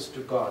attracts us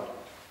to God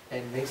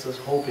and makes us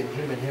hope in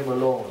Him and Him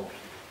alone.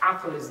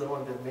 Aql is the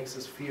one that makes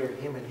us fear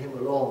Him and Him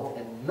alone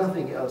and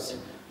nothing else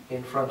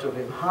in front of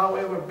Him,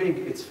 however big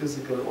its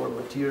physical or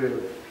material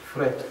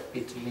threat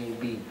it may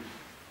be.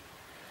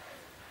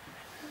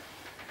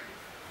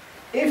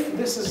 If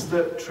this is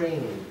the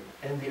training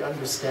and the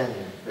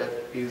understanding that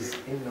is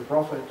in the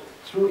Prophet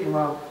through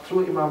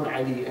Imam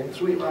Ali and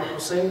through Imam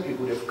Hussein, it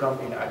would have come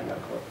in Ali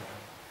Akbar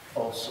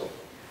also.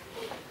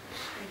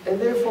 And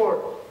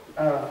therefore,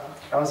 I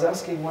was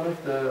asking one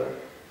of the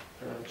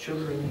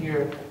children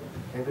here,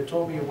 and they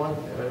told me one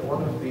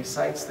of the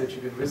sites that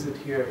you can visit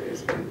here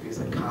is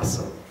a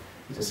castle.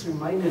 He just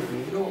reminded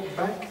me, you know,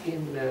 back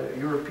in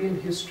European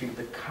history,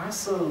 the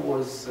castle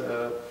was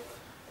the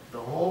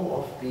home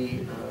of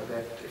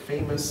that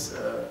famous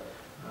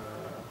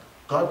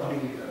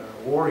godly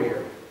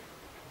warrior,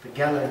 the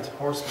gallant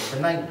horseman,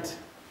 the knight.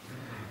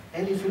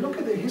 And if you look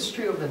at the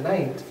history of the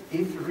knight,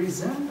 it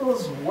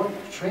resembles what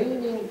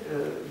training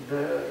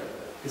the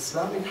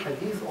Islamic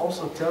hadith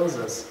also tells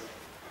us.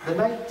 The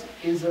knight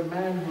is a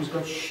man who's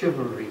got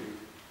chivalry.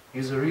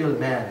 He's a real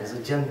man, he's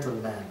a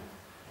gentleman.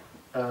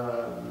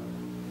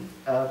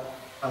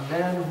 A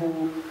man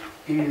who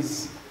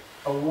is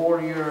a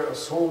warrior, a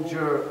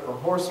soldier, a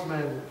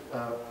horseman,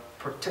 a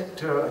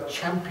protector, a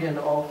champion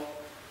of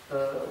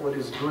what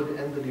is good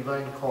and the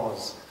divine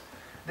cause.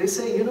 They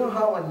say, you know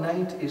how a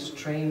knight is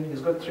trained?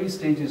 He's got 3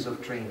 stages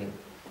of training.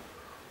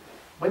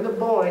 When the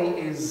boy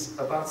is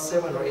about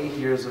 7 or 8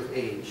 years of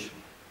age,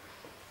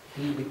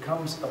 he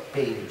becomes a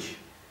page,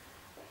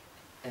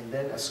 and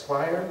then a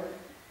squire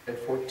at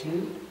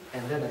 14,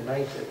 and then a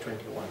knight at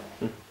 21.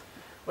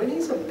 When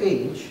he's a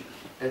page,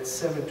 at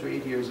 7 to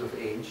 8 years of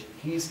age,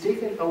 he is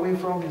taken away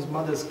from his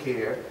mother's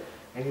care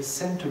and is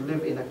sent to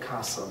live in a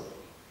castle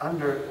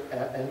under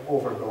an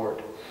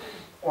overlord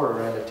or a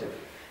relative.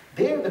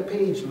 There the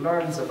page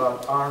learns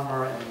about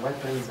armor and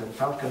weapons and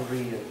falconry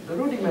and the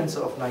rudiments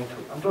of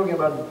knighthood. I'm talking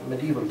about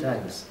medieval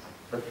times,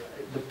 but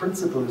the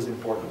principle is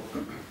important.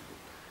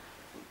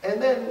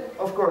 And then,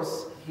 of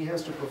course, he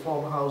has to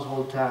perform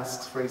household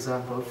tasks, for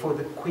example, for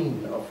the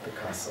queen of the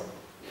castle.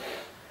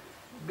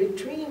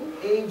 Between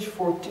age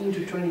 14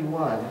 to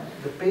 21,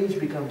 the page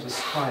becomes a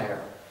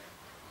squire.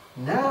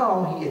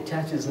 Now he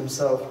attaches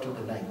himself to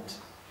the knight.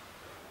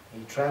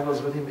 He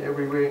travels with him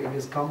everywhere in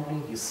his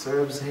company. He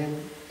serves him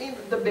in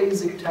the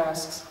basic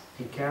tasks.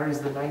 He carries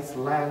the knight's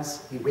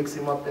lance. He wakes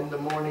him up in the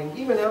morning.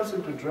 Even helps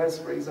him to dress,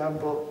 for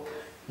example.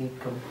 He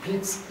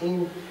competes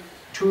in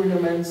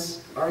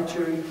tournaments,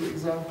 archery, for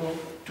example,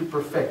 to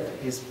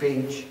perfect his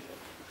page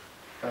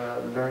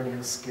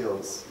learning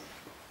skills.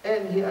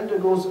 And he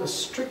undergoes a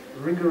strict,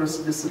 rigorous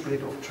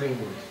discipline of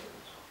training.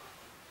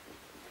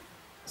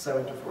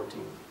 7 to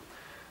 14.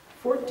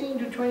 14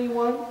 to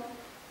 21,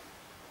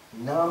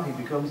 now he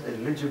becomes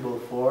eligible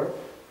for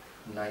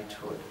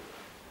knighthood.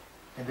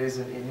 And there's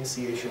an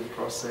initiation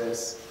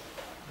process,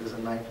 there's a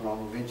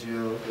night-long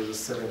vigil, there's a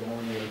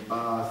ceremonial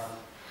bath,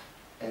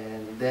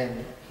 and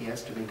then he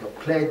has to make a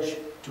pledge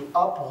to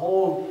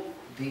uphold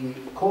the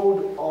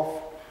code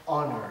of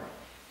honor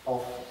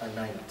of a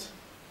knight.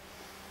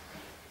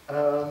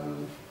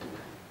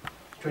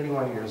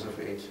 21 years of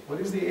age.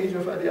 What is the age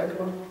of Ali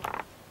Akbar?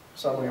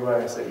 Some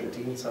riwayah say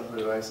 18, some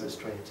riwayah says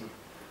 20.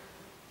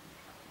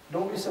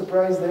 Don't be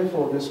surprised,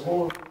 therefore, this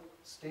whole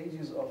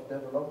stages of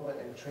development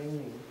and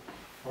training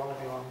Prophet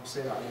Imam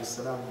Hussein alayhi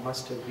salam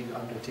must have been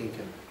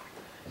undertaken.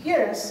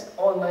 Yes,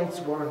 all knights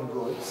weren't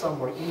good, some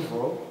were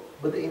evil,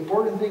 but the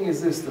important thing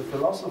is this: the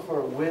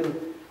philosopher Will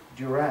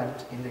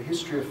Durant, in the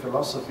history of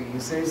philosophy, he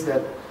says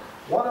that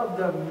one of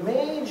the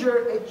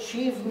major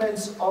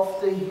achievements of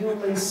the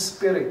human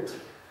spirit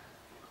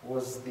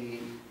was the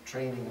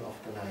training of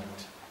the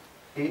knight.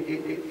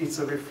 It's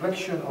a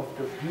reflection of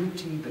the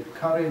beauty, the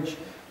courage,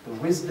 the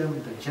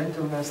wisdom, the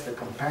gentleness, the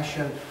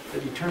compassion, the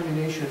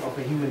determination of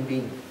a human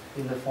being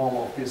in the form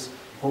of this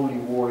holy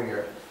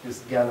warrior,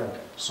 this gallant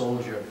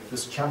soldier,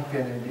 this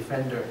champion and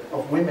defender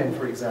of women,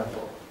 for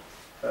example,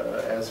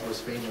 as was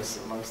famous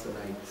amongst the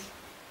knights.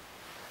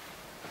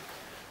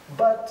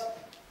 But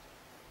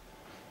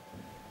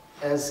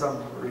as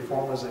some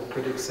reformers and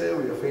critics say,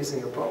 we are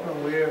facing a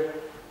problem where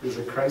there's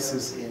a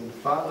crisis in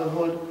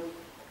fatherhood.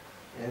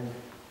 And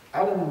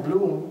Alan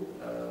Bloom,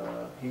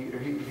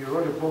 he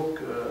wrote a book,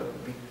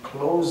 The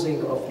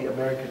Closing of the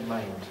American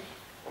Mind.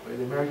 Where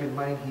the American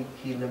mind,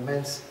 he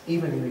laments,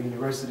 even in the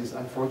universities,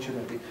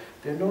 unfortunately,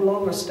 they're no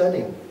longer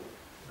studying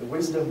the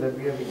wisdom that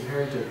we have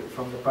inherited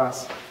from the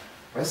past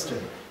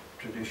Western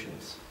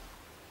traditions.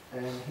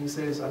 And he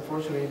says,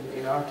 unfortunately,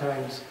 in our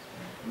times,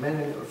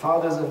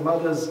 fathers and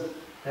mothers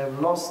have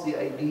lost the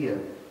idea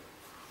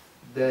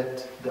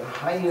that the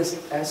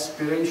highest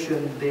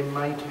aspiration they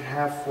might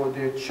have for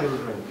their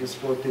children is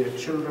for their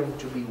children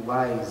to be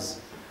wise.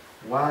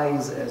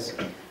 Wise as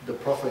the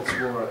prophets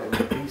were and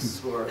the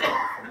priests were,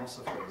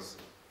 philosophers.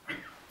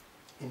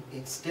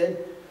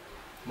 Instead,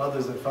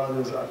 mothers and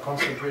fathers are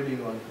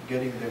concentrating on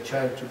getting their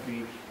child to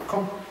be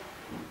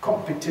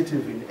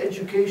competitive in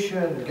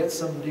education, get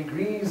some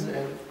degrees,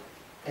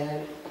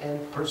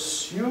 and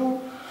pursue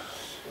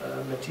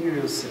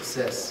material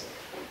success.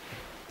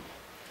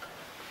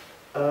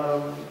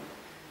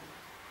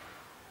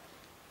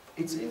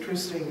 It's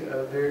interesting,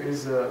 there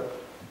is a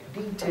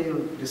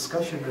detailed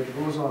discussion that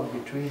goes on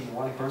between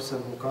one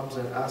person who comes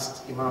and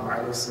asks Imam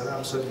alayhi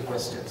salam certain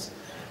questions.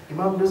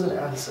 Imam doesn't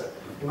answer.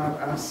 Imam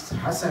asks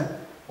Hassan,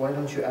 why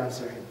don't you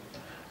answer him?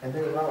 And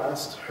then Imam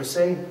asks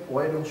Hussein,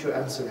 why don't you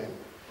answer him?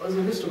 There's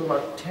a list of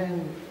about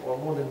 10 or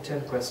more than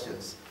 10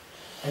 questions.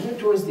 And then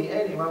towards the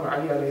end, Imam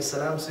Ali alayhi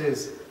salam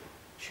says,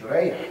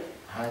 Shuraih,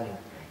 Hani,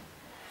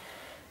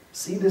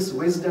 see this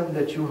wisdom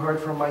that you heard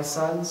from my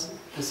sons?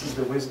 This is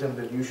the wisdom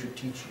that you should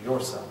teach your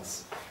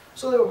sons.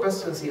 So there were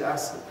questions he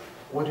asked,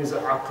 what is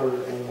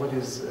aql and what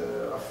is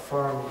a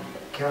firm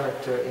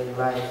character in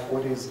life,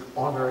 what is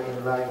honor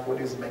in life, what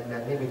is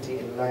magnanimity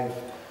in life,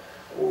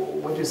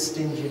 what is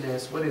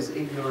stinginess, what is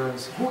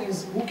ignorance,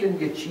 who can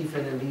be a chief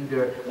and a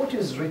leader, what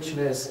is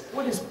richness,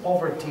 what is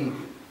poverty.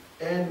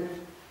 And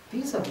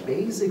these are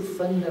basic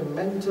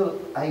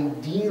fundamental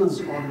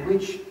ideals on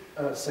which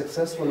a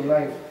successful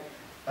life,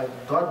 a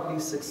godly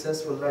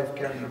successful life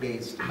can be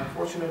based.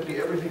 Unfortunately,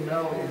 everything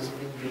now is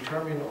being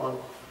determined on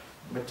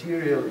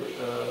material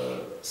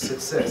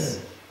success.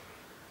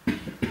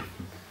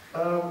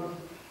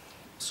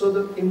 So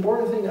the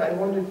important thing I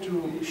wanted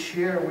to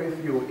share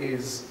with you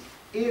is,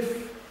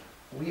 if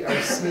we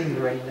are seeing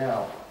right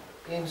now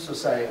in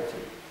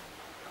society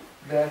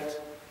that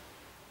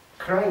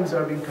crimes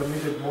are being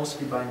committed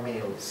mostly by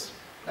males.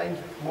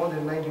 More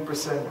than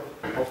 90%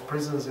 of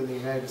prisons in the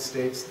United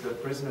States, the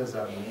prisoners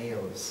are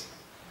males.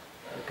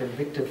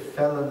 Convicted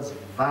felons,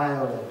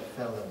 violent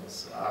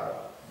felons are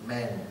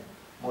men,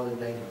 more than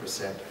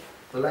 90%.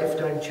 The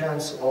lifetime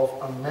chance of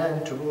a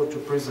man to go to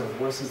prison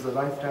versus the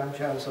lifetime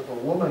chance of a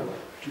woman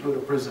to go to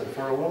prison.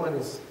 For a woman,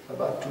 it's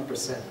about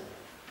 2%.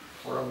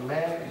 For a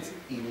man, it's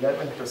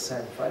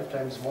 11%, 5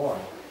 times more.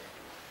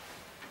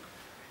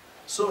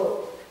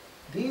 So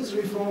these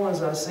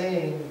reformers are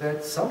saying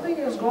that something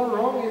has gone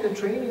wrong in the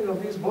training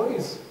of these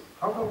boys.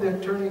 How come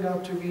they're turning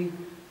out to be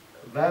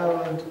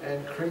violent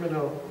and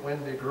criminal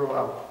when they grow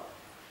up?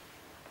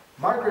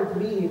 Margaret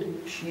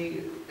Mead,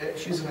 she's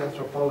an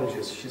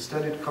anthropologist. She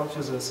studied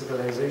cultures and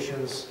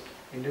civilizations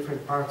in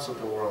different parts of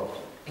the world,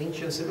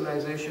 ancient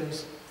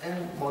civilizations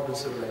and modern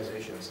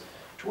civilizations.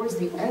 Towards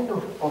the end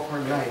of her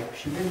life,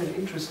 she made an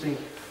interesting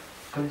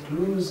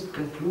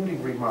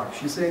concluding remark.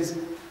 She says,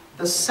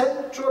 the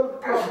central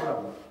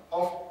problem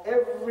of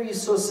every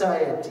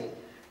society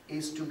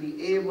is to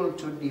be able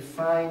to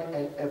define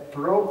an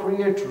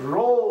appropriate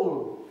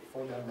role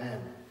for the man.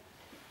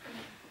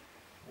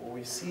 What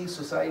we see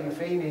society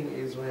failing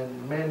is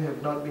when men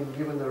have not been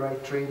given the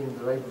right training,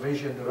 the right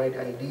vision, the right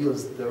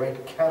ideals, the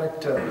right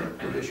character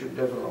that they should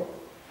develop,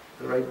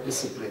 the right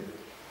discipline.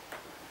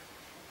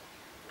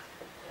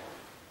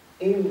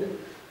 In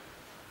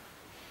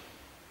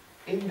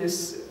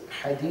this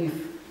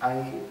hadith,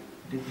 I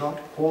did not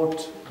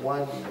quote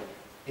one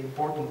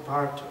important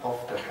part of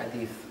the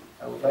hadith.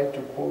 I would like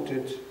to quote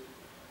it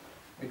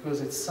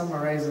because it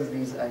summarizes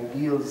these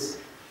ideals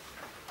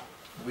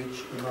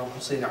which Imam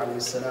Hussein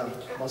alayhi salam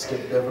must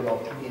have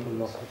developed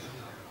in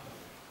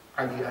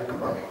Ali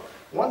Akbar.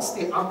 Once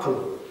the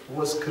aql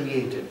was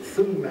created,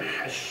 ثُمَّ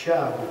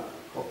حَشَّاهُ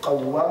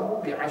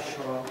وَقَوَّاهُ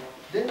بِعَشْرًا,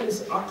 then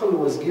this aql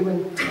was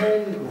given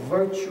 10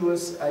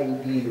 virtuous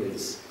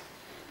ideals.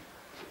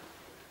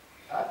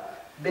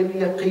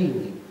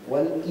 بِالْيَقِينِ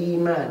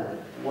وَالْإِيمَانِ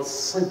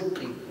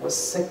وَالصِّدْقِ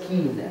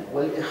وَالسَّكِينَةِ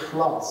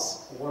وَالْإِخْلَاصِ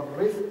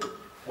وَالرِّفْقِ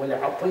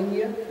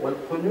وَالْعَطِيَّةِ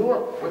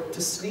وَالْقُنُوعِ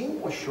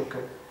وَالتَّسْلِيمِ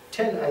وَالشُّكْرِ.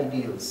 10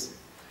 ideals.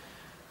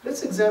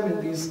 Let's examine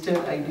these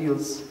 10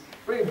 ideals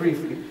very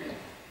briefly.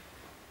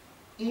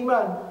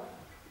 Iman.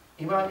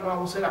 Imam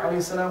Hussein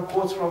alayhi salam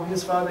quotes from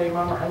his father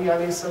Imam Ali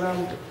alayhi salam,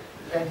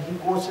 and he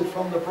quotes it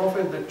from the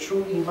Prophet that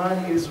true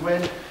Iman is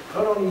when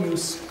not only you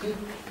speak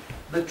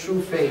the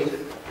true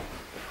faith,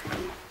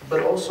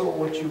 but also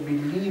what you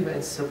believe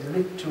and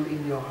submit to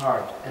in your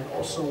heart, and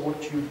also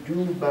what you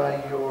do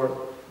by your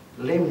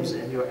limbs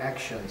and your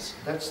actions.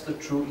 That's the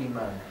true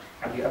Iman.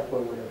 Ali Akbar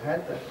would have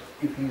had that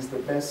if he is the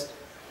best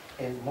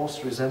and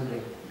most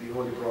resembling the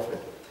Holy Prophet.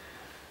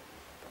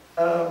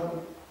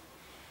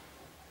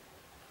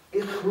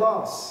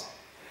 Ikhlas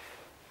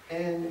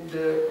and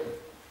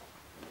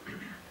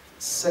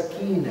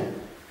sakina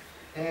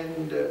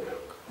and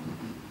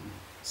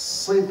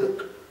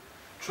sidq,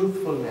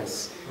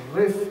 truthfulness,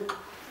 rifq.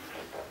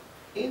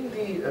 In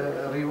the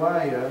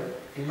riwayah,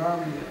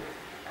 Imam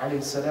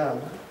alayhi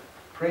salam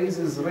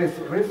praises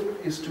rifq.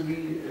 Rifq is to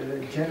be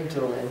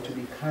gentle and to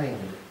be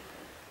kind.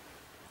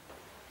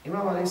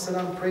 Imam alayhi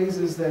salam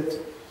praises that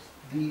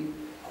the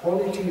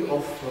quality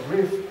of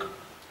rifq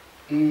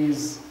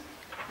is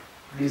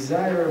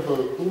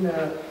desirable in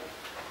a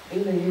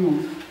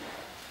youth,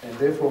 and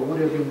therefore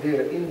would have been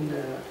there in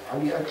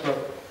Ali Akbar.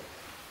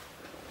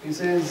 He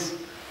says,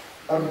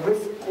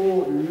 الرفق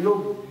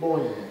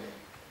لب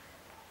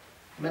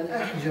من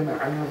أحجم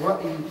عن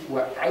الرأي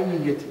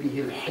وعيت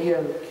به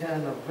الحيل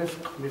كان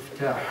الرفق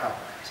مفتاحا.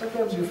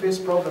 Sometimes you face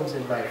problems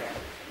in life.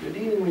 You're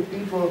dealing with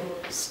people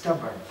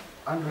stubborn,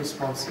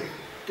 unresponsive,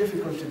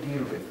 difficult to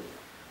deal with.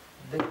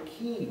 The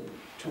key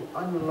to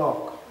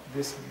unlock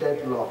this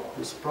deadlock,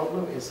 this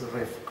problem, is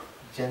rifq,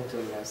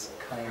 gentleness,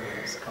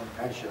 kindness,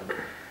 compassion.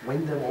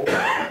 Win them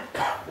over.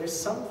 There's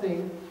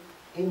something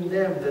in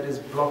them that is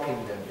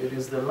blocking them. It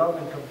is the love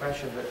and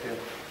compassion that can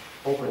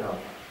open up.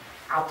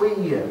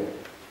 Atiyya,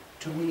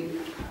 to be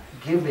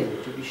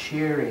giving, to be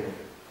sharing.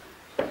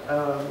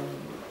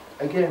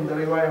 Again, the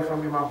riwayah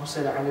from Imam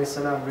Hussein alayhi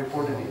salam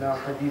reported in our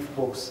hadith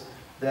books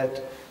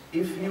that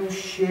if you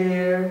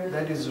share,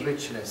 that is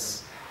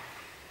richness.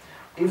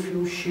 If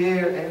you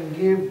share and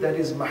give, that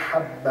is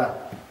mahabba.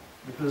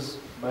 Because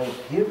by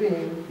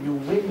giving, you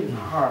win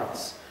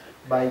hearts.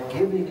 by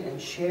giving and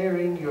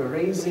sharing, you're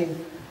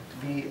raising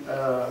the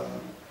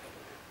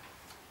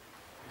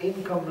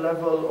income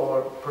level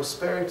or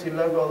prosperity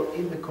level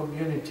in the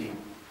community.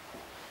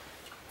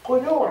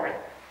 Qunu',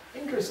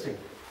 interesting.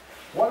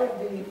 One of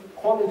the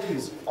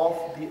qualities of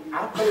the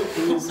apple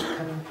is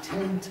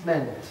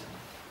contentment.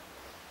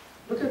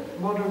 Look at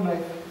modern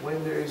life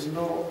when there is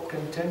no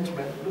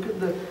contentment. Look at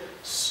the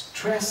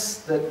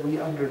stress that we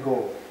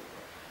undergo.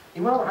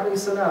 Imam alayhi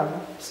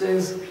salam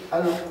says,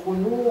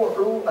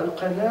 Al-qunu'u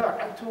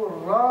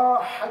al-qana'atu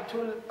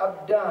rahatul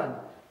abdan.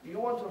 You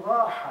want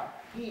raha,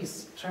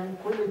 peace,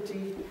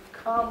 tranquility,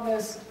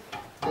 calmness,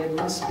 there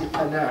must be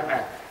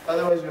qana'a.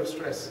 Otherwise you're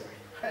stressed.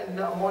 And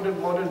now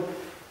modern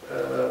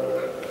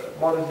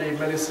day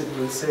medicine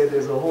will say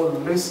there's a whole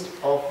list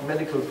of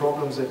medical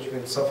problems that you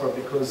can suffer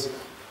because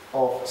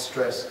of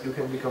stress. You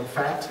can become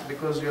fat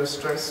because you're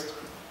stressed.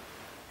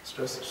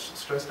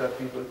 Stressed out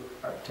people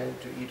tend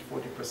to eat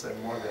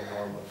 40% more than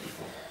normal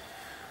people.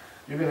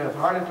 You can have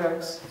heart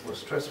attacks, where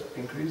stress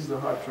increases the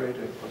heart rate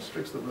and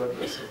constricts the blood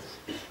vessels.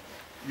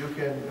 You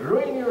can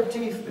ruin your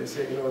teeth. They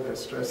say, there's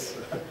stress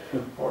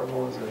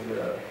hormones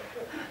and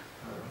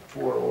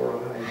poor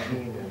oral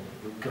hygiene, and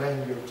you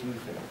grind your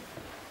teeth.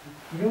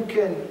 And you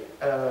can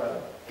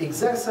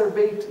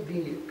exacerbate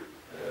the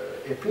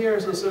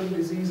appearance of certain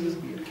diseases,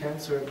 be it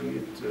cancer, be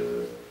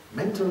it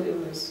mental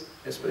illness,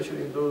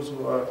 especially in those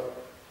who are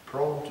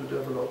prone to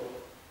develop.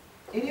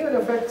 It even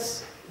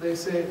affects, they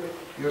say,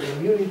 your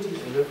immunity,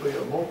 and therefore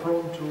you're more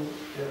prone to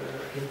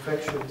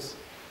infections.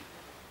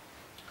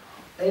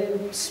 And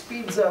it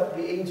speeds up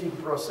the aging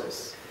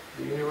process.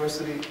 The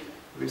university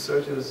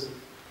researchers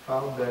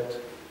found that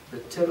the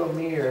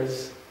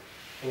telomeres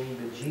in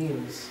the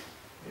genes,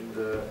 in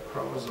the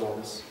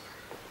chromosomes,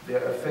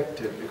 they're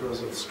affected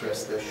because of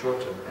stress, they're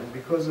shortened. And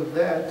because of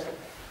that,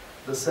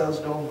 the cells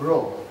don't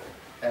grow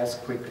as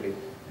quickly.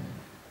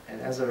 And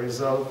as a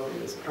result,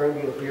 there's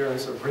early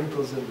appearance of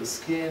wrinkles in the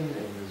skin, and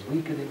there's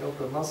weakening of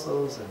the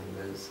muscles, and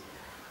there's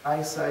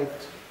eyesight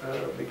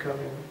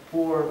becoming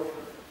poor.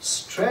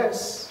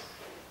 Stress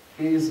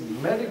is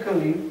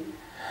medically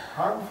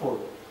harmful.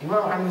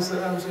 Imam alayhi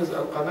salam says,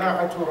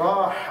 Al-qana'atu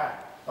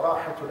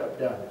rahatul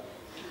abdan.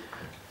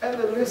 And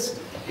the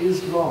list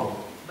is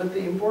long. But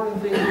the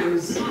important thing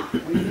is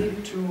we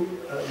need to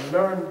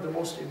learn the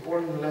most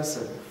important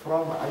lesson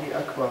from Ali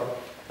Akbar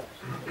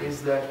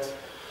is that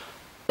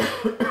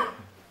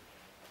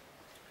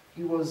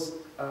he was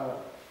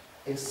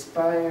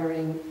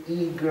aspiring,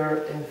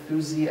 eager,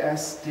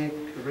 enthusiastic,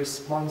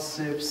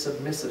 responsive,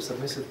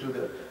 submissive to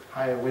the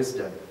higher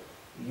wisdom,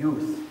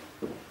 youth,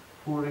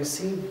 who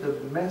received the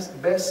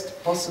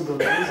best possible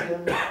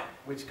wisdom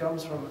which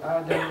comes from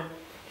Adam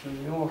to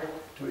Nuh,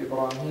 to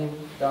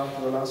Ibrahim, down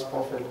to the last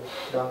prophet,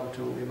 down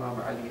to Imam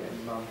Ali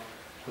and Imam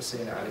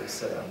Hussein alayhi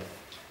salam.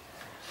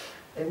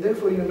 And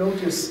therefore you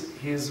notice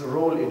his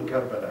role in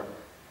Karbala.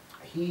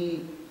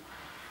 He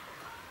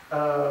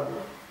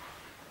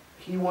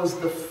was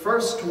the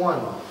first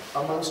one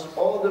amongst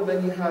all the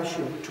Bani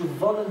Hashim to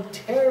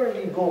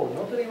voluntarily go.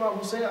 Not that Imam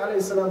Hussein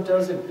alayhi salam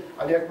tells him,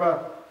 Ali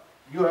Akbar,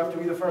 you have to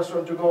be the first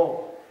one to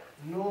go.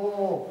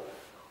 No,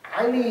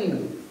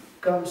 Ali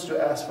comes to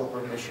ask for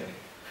permission.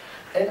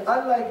 And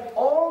unlike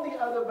all the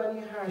other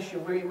Bani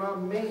Hashim, where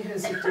Imam may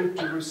hesitate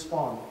to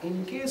respond,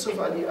 in case of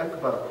Ali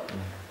Akbar,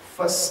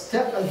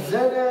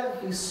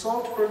 فَاسْتَأْذَنَ, he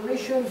sought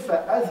permission,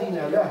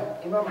 فَأَذِنَ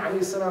لَهُ. Imam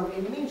alayhi salam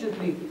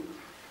immediately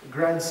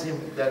grants him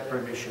that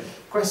permission.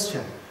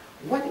 Question,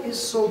 what is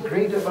so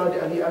great about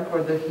Ali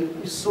Akbar that he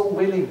is so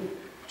willing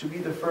to be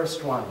the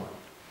first one?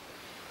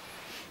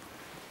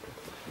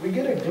 We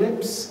get a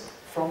glimpse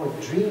from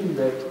a dream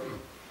that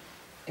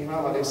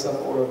Imam alayhi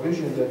salam, or a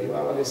vision that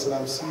Imam alayhi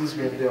salam sees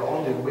when they're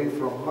on their way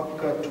from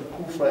Makkah to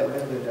Kufa, and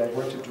then they're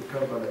diverted to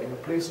Karbala in a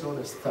place known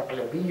as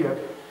Tha'labiyya.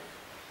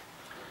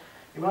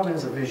 Imam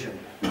has a vision.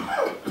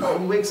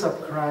 He wakes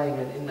up crying,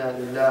 and inna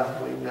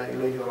lillahi wa inna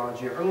ilayhi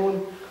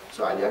raji'un.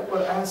 So Ali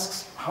Akbar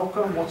asks, how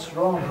come, what's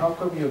wrong? How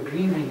come you're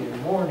grieving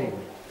and mourning?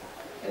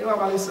 And Imam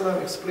alayhi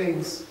salam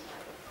explains,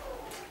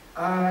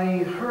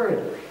 I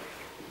heard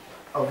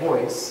a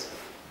voice,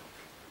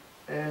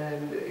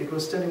 and it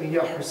was telling me,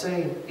 Ya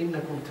Hussein,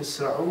 innakum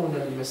tasra'un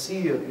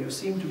al-masir. You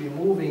seem to be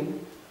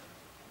moving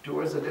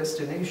towards a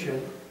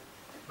destination,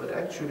 but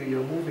actually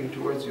you're moving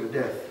towards your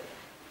death.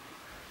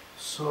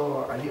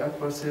 So Ali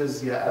Akbar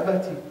says, Ya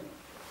abati,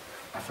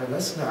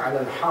 afalasna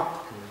ala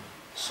al-haq.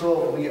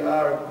 So we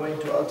are going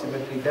to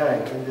ultimately die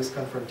in this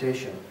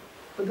confrontation.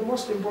 But the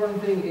most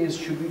important thing is,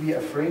 should we be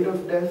afraid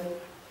of death?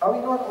 Are we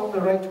not on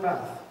the right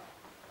path?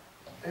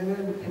 And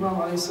then Imam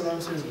alayhi salam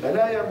says,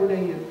 Bala ya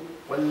bunayya,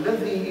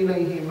 walladhi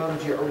ilayhi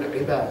marji'ul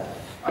ibad.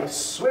 I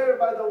swear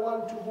by the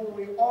one to whom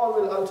we all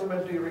will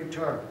ultimately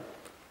return.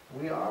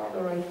 We are on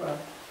the right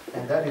path.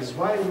 And that is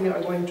why we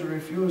are going to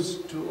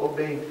refuse to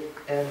obey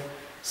and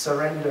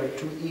surrender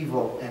to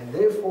evil, and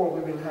therefore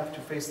we will have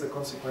to face the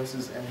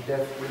consequences, and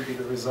death will be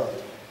the result.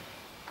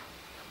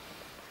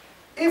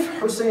 If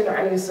Hussein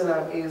alayhi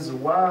salam is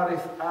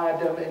Warith,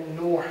 Adam and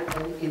Nuh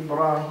and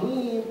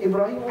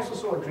Ibrahim also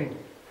saw a dream.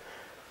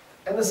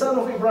 And the son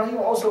of Ibrahim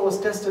also was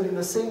tested in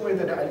the same way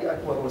that Ali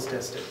Akbar was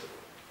tested.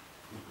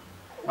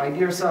 My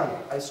dear son,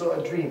 I saw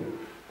a dream.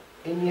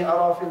 إِنِّي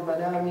أَرَى فِي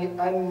الْمَنَامِ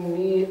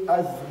أَنِّي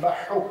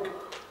أَذْبَحُكَ.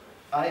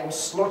 I am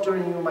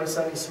slaughtering you, my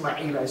son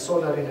Ismail. I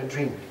saw that in a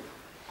dream.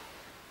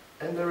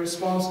 And the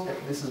response,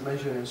 this is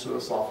mentioned in Surah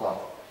Safat,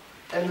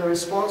 and the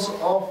response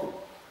of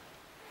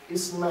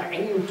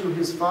Ismail to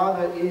his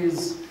father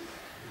is,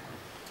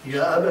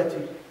 Ya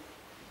abati,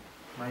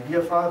 my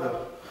dear father,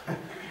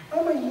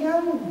 I'm a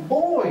young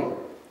boy.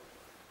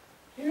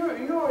 You're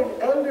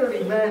an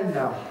elderly man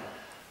now.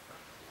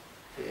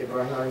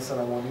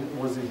 Ibrahim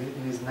was in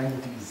his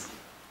 90s.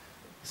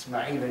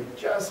 Ismail had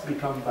just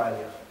become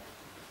baligh.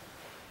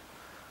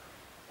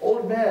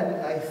 Old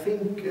man, I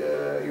think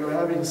you're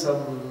having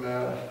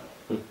some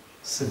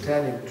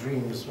satanic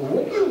dreams.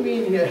 What do you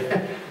mean?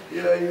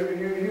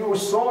 You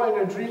saw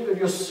in a dream that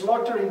you're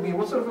slaughtering me.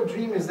 What sort of a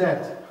dream is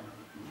that?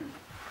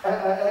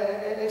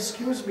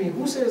 Excuse me,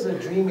 who says a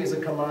dream is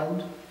a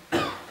command?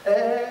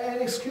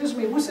 Excuse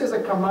me, who says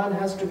a command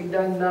has to be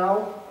done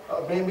now?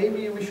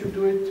 Maybe we should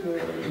do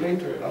it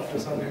later, after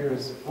some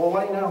years. Well,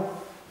 why now?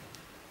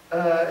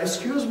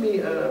 Excuse me,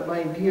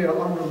 my dear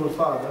honorable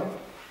father.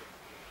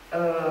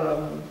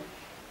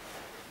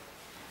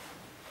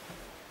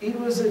 It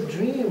was a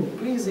dream,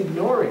 please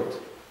ignore it.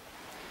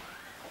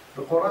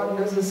 The Quran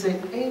doesn't say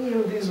any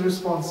of these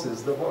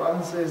responses. The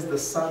Quran says the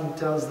son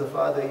tells the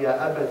father, Ya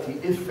abati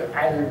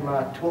if'al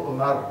ma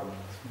tu'mar.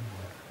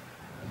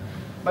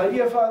 My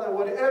dear father,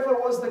 whatever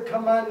was the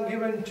command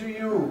given to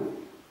you,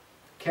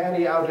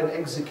 carry out and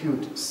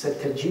execute.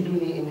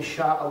 Satajiduni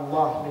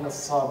insha'Allah min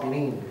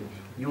as-sabirin.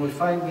 You will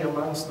find me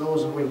amongst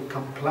those who will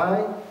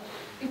comply.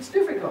 It's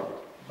difficult,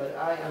 but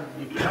I am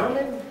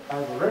determined.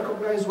 I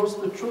recognize what's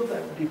the truth.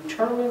 I'm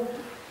determined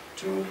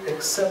to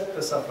accept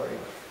the suffering.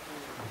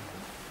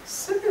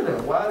 Similar,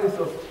 Warith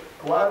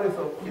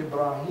of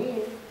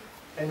Ibrahim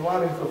and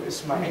Warith of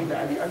Ismail,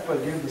 Ali Akbar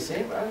gave the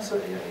same answer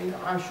in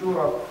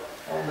Ashura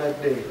on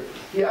that day.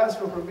 He asked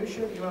for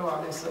permission, Imam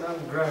a.s.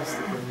 grants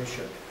the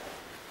permission.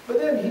 But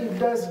then he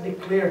does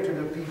declare to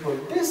the people,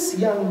 this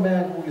young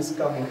man who is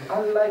coming,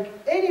 unlike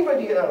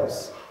anybody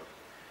else,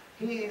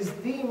 he is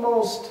the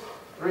most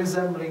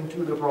resembling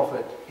to the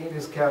Prophet in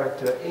his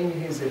character, in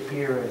his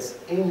appearance,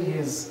 in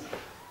his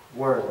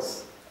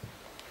words.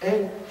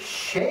 And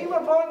shame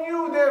upon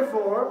you,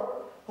 therefore,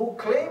 who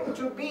claim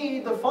to be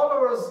the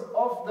followers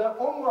of the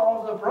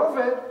Ummah of the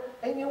Prophet,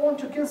 and you want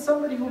to kill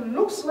somebody who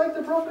looks like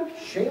the Prophet?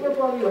 Shame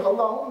upon you.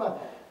 Allahumma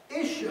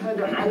ishhad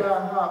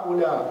ala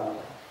ha'ula.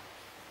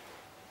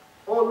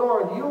 Oh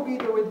Lord, you be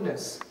the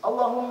witness.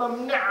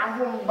 Allahumma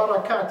mna'ahum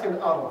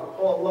barakatil ard.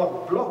 Oh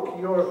Allah, block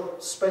your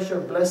special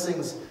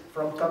blessings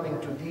from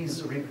coming to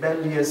these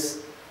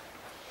rebellious,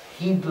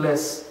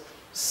 heedless,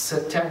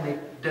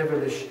 satanic,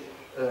 devilish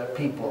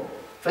people.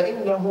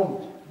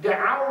 فَإِنَّهُمْ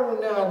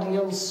دَعَوْنَا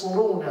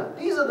لِيَنصُرُونَا.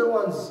 These are the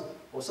ones,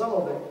 or some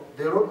of them,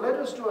 they wrote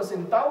letters to us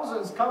in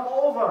thousands, come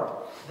over.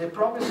 They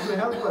promised to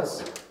help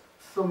us.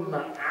 ثُمَّ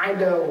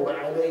عَدَوْا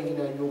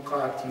عَلَيْنَا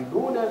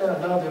يُقَاتِلُونَنَا.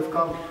 Now they've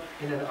come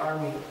in an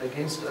army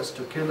against us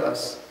to kill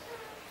us.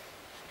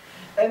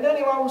 And then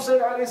Imam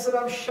Hussein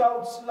ﷺ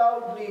shouts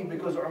loudly,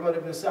 because Umar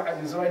ibn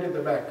Sa'ad is right at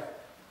the back.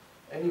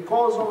 And he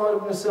calls Umar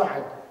ibn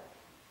Sa'ad,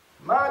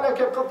 مَا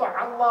لَكَ قَطَعَ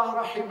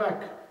اللَّهُ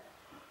رَحِمَكَ.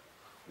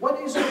 What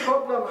is your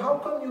problem? How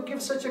come you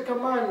give such a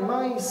command?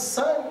 My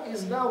son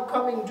is now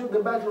coming to the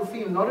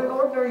battlefield, not an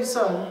ordinary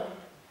son.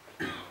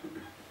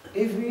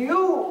 If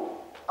you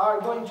are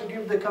going to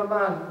give the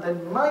command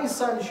that my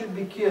son should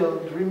be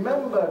killed,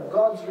 remember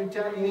God's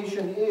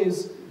retaliation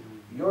is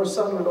your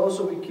son will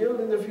also be killed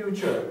in the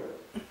future.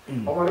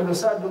 Umar ibn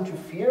Sa'd, don't you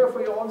fear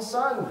for your own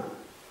son?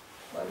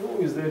 But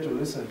who is there to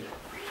listen?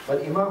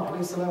 But Imam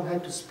a.s.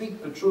 had to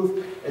speak the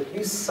truth. At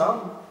least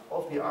some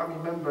of the army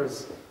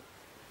members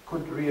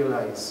could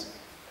realize.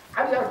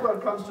 Ali Akbar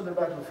comes to the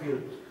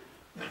battlefield.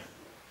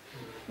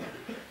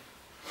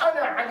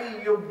 Ana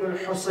Ali ibn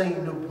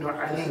Hussein ibn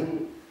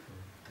Ali.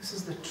 This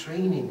is the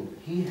training.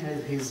 He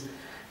has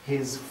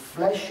his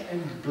flesh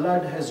and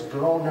blood has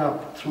grown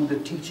up through the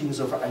teachings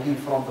of Ali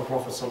from the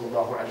Prophet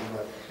sallallahu alaihi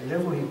wasallam. And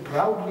therefore he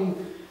proudly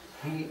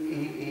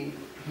he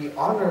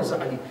honors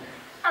Ali.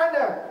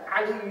 Ana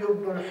Ali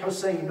ibn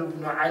Hussein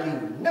ibn Ali.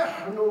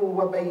 Nahnu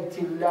wa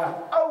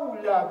baytillah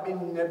awla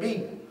bin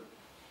nabi.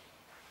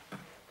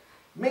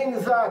 من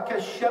ذاك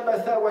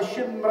الشبث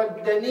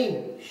وشمر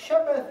الدني.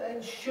 Shabath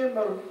and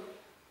Shimr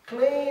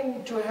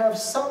claim to have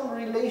some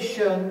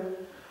relation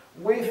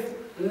with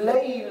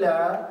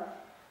Layla,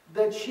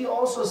 that she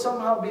also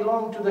somehow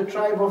belonged to the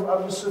tribe of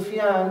Abu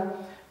Sufyan.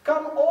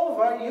 Come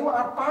over, you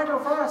are part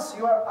of us,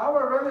 you are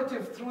our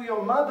relative through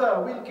your mother,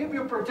 we'll give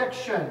you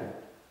protection.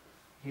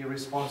 He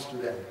responds to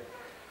them.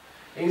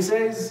 He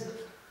says,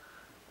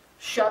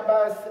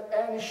 Shabath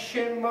and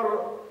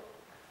Shimr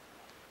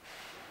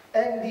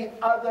and the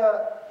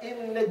other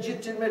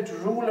illegitimate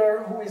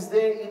ruler who is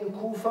there in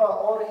Kufa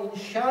or in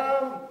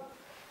Sham,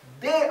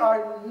 they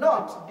are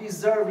not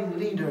deserving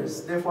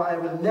leaders. Therefore, I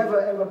will never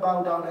ever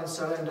bow down and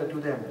surrender to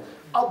them.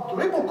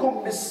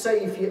 أَضْرِبُكُمْ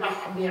بِالسَّيْفِ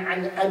أَحْمِي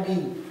عَنْ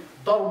أَبِي.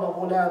 ضرب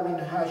غلام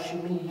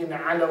هاشمي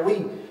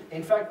علوي.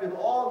 In fact, with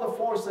all the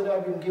force that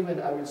I've been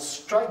given, I will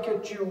strike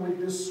at you with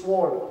this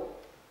sword.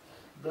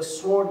 The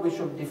sword which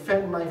will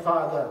defend my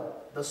father,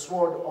 the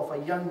sword of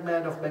a young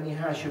man of Bani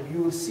Hashim.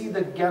 You will see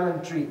the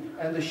gallantry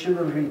and the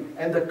chivalry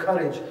and the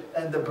courage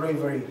and the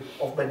bravery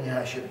of Bani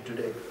Hashim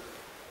today.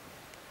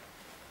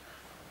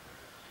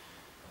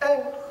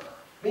 And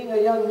being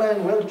a young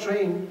man well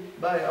trained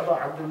by Abu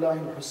Abdullah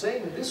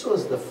al-Hussein, this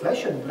was the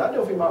flesh and blood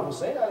of Imam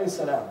Hussein alayhi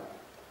salam.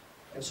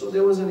 And so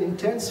there was an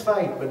intense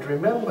fight, but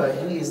remember,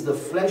 he is the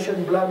flesh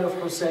and blood of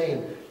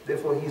Hussein,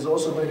 therefore he is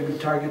also going to be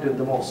targeted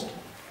the most.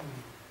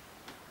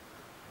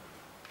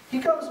 He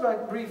comes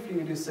back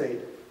briefly, it is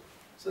said,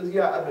 says,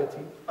 Ya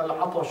abati,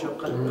 al-atasha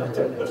qad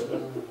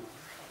qatalani.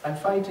 I'm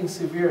fighting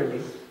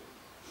severely,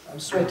 I'm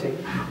sweating,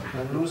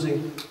 I'm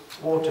losing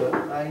water,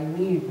 I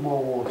need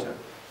more water.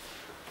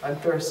 I'm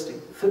thirsty.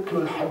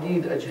 ثقل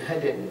الحديد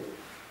أجهدني.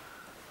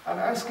 I'm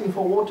asking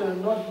for water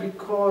not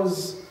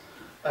because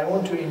I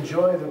want to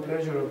enjoy the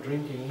pleasure of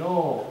drinking.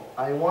 No,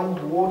 I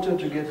want water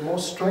to get more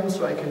strength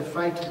so I can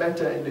fight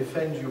better and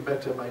defend you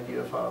better, my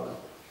dear father.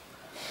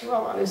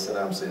 Imam alayhi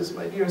salam says,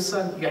 my dear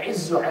son,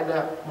 يعز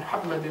على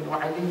محمد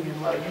وعلي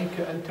وأبيك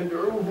أن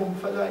تدعوهم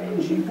فلا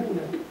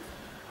يجيبونك.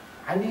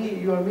 Ali,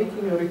 you are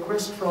making a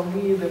request from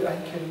me that I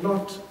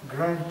cannot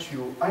grant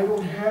you. I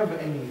don't have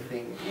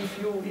anything. If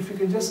you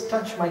can just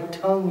touch my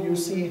tongue, you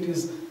see it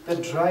is the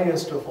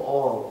driest of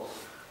all.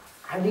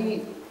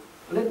 Ali,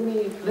 let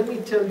me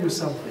tell you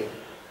something.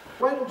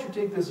 Why don't you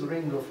take this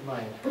ring of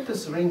mine? Put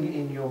this ring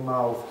in your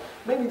mouth.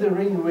 Maybe the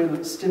ring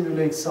will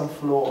stimulate some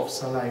flow of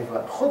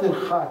saliva. خذ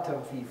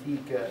الخاتم في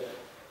فيك.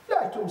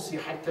 لا تمسي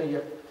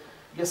حتى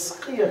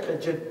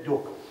يسقيك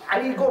جدك.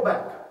 Ali, go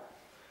back.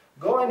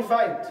 Go and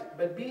fight,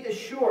 but be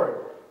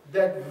assured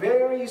that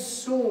very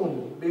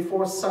soon,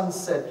 before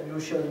sunset, you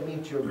shall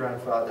meet your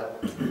grandfather.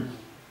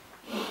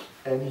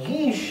 And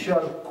he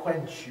shall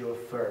quench your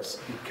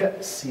thirst.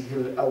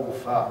 بِكَأْسِهِ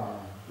الْأَوْفَى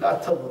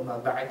لَا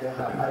تَظْمَ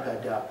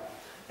بَعْدَهَا أَبَدًا.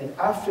 And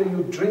after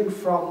you drink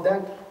from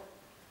that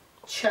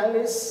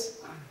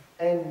chalice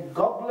and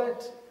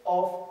goblet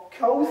of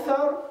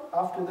Kawthar,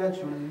 after that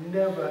you will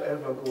never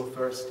ever go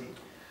thirsty.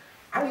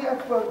 Ali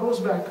Akbar goes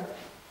back,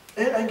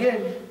 and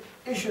again,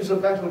 issues a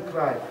battle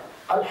cry.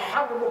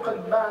 الحرب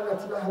قد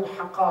بانت لها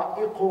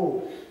الحقائق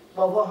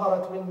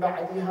وظهرت من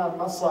بعدها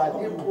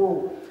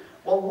مصادق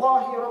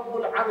والله رب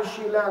العرش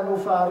لا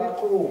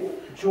نفارق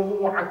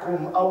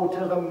جموعكم أو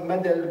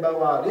تغمد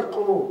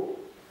البوارق.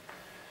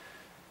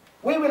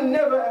 We will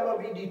never ever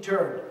be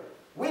deterred.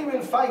 We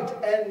will fight,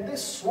 and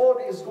this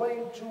sword is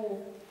going to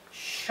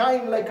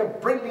shine like a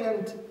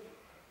brilliant,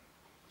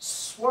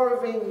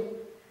 swerving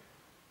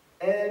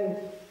and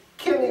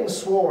killing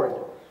sword.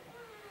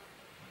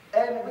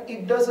 And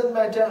it doesn't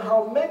matter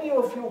how many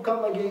of you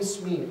come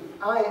against me,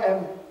 I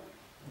am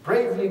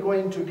bravely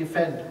going to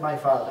defend my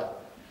father.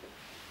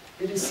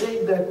 It is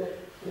said that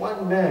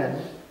one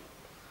man,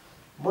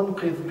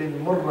 Munqidh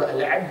bin Murrah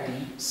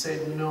al-Abdi,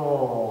 said,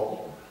 no,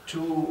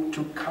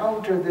 to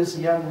counter this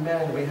young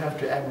man, we have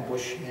to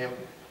ambush him.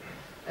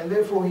 And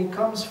therefore he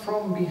comes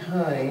from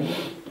behind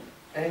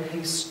and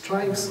he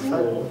strikes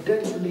a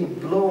deadly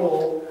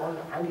blow on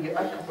Ali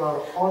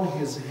Akbar on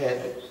his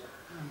head.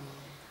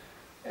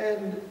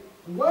 And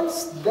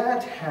once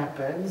that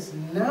happens,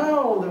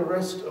 now the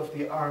rest of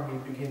the army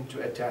begin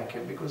to attack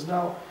him, because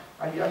now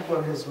Ali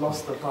Akbar has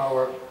lost the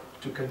power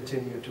to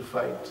continue to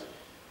fight.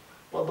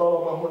 And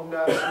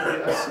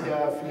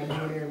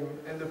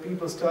the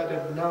people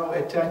started now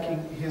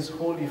attacking his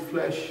holy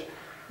flesh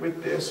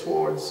with their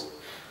swords.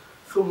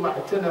 Ali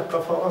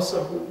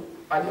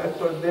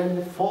Akbar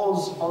then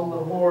falls on the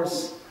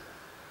horse,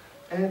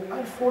 and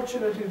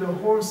unfortunately the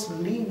horse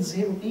leads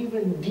him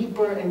even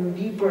deeper and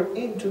deeper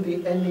into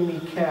the enemy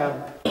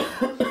camp.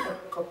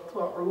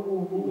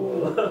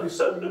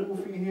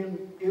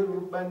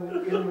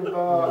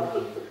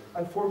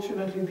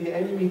 Unfortunately, the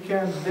enemy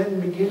camp then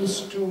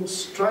begins to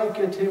strike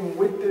at him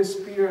with their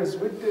spears,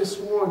 with their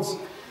swords,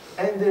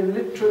 and they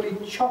literally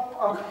chop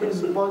up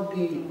his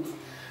body.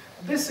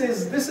 This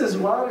is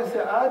Warith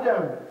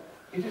Adam.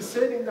 It is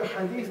said in the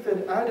hadith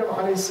that Adam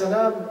alayhi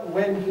salam,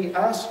 when he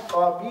asked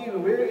Qabil,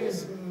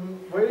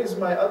 where is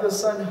my other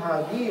son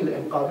Habil?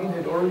 And Qabil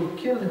had already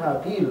killed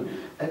Habil,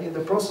 and in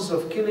the process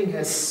of killing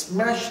has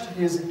smashed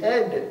his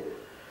head.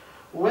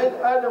 When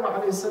Adam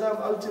alayhi salam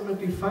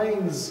ultimately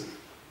finds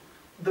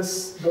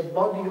the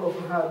body of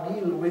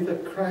Habil with a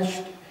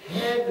crushed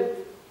head,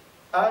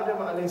 Adam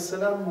alayhi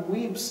salam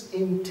weeps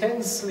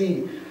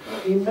intensely.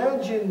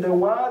 Imagine the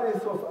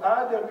warith of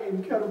Adam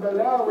in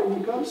Karbala when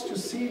he comes to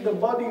see the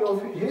body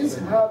of his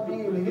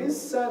Habil, his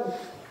son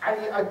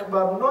Ali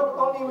Akbar, not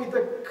only with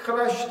a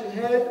crushed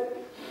head,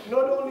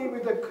 not only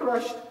with a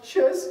crushed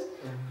chest,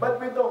 but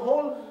with the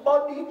whole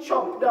body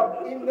chopped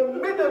up in the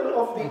middle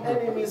of the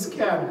enemy's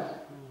camp.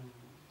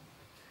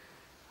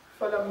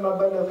 فَلَمَّا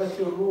بَلَغَتِ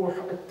الرُّوحِ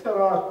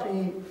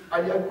التَّرَاقِي,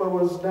 Ali Akbar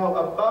was now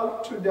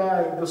about to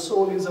die. The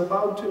soul is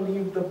about to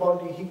leave the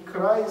body. He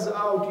cries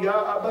out,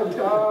 Ya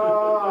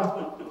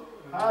Abata,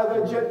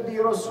 هذا جدي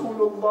رسول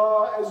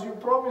الله, as you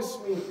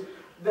promised me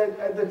that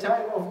at the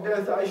time of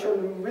death I shall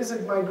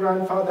visit my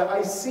grandfather.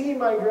 I see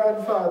my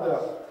grandfather.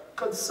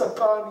 قد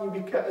سقاني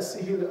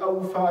بكأسه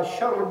الأوفى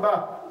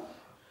شربة.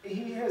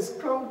 He has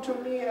come to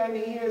me and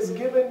he has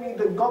given me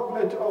the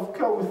goblet of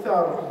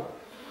Kawthar.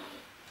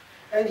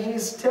 And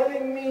he's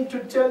telling me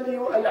to tell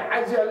you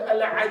al-ajal,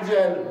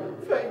 al-ajal.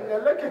 فَإِنَّ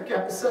لَكَ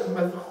كَأْسًا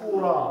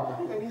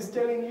مَذْخُورًا. And he's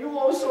telling you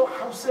also,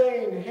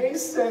 Hussein,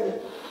 hasten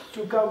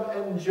to come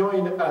and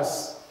join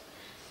us.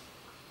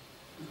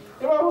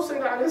 Imam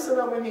Hussein alayhi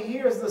salam, when he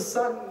hears the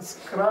son's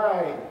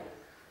cry,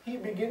 he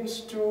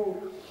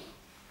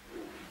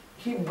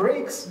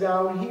breaks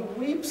down, he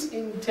weeps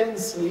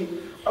intensely.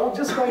 I would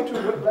just like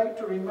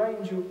to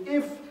remind you,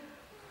 if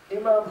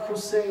Imam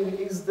Hussein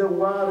is the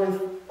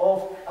warith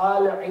of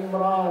Al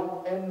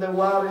Imran and the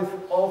warith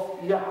of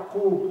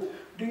Yaqub.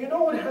 Do you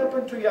know what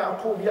happened to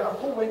Yaqub?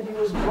 Yaqub, when he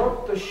was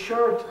brought the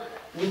shirt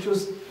which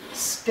was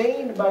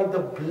stained by the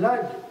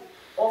blood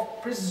of,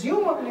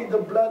 presumably the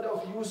blood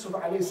of Yusuf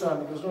alayhi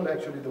salam. It was not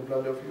actually the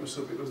blood of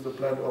Yusuf, it was the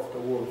blood of the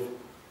wolf.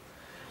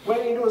 When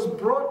it was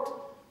brought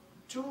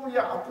to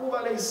Yaqub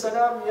alayhi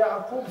salam,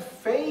 Yaqub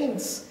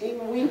faints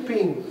in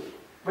weeping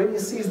when he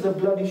sees the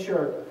bloody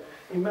shirt.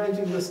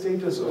 Imagine the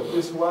status of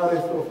this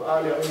warith of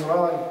Al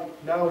Imran.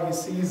 Now he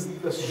sees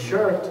the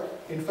shirt,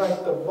 in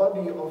fact the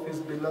body of his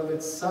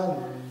beloved son,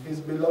 his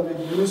beloved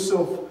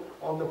Yusuf,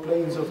 on the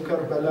plains of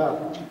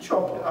Karbala,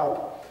 chopped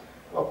up.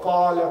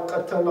 وَقَالَ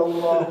قَتَلَ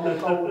اللَّهُ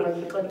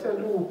قَوْمًا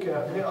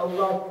قَتَلُوكَ. May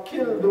Allah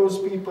kill those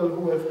people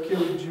who have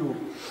killed you.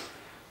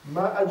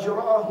 مَا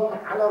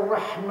أَجْرَأَهُمْ عَلَى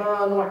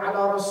الرَّحْمَنِ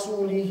وَعَلَى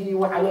رَسُولِهِ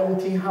وَعَلَى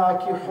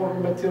انْتِهَاكِ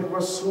حُرْمَةِ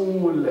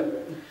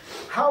الرَّسُولِ.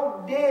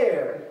 How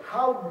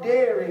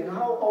daring,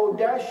 how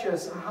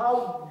audacious,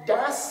 how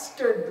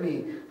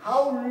dastardly,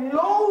 how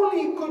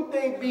lowly could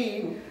they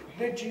be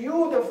that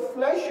you, the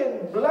flesh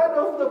and blood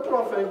of the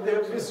Prophet, they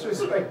have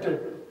disrespected,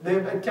 they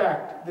have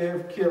attacked, they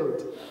have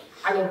killed.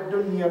 عَلَى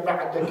الدُّنْيَا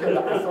بَعْدَكَ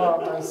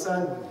الْعَفَا. My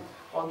son,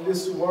 on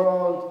this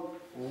world,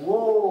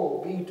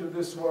 woe be to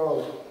this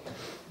world.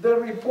 The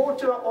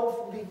reporter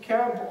of the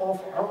camp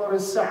of Umar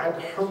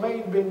al-Sa'ad,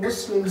 Humayd bin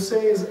Muslim,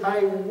 says,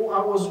 I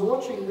was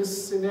watching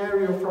this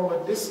scenario from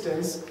a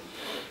distance,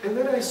 and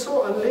then I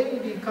saw a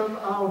lady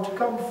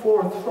come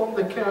forth from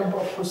the camp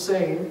of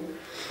Hussein,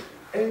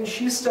 and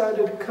she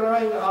started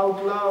crying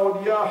out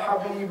loud, Ya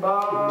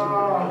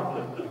Habiba,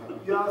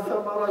 Ya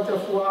Thamarata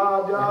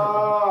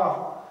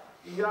Fuada,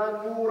 Ya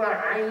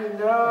Nura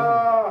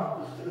Aina,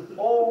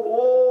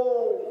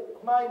 oh,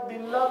 my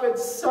beloved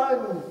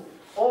son,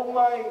 oh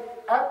my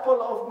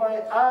apple of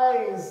my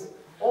eyes,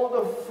 oh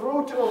the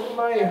fruit of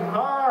my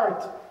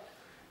heart.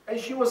 And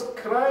she was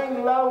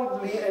crying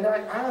loudly, and I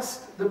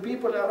asked the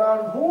people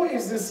around, who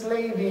is this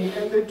lady?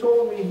 And they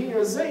told me,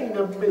 here,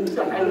 Zainab bint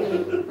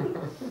Ali.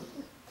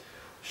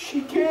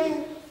 She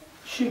came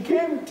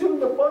till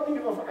the body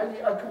of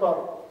Ali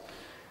Akbar.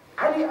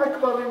 Ali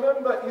Akbar,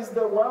 remember, is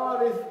the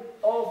warith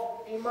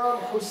of Imam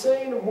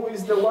Hussein, who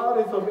is the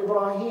warith of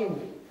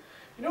Ibrahim.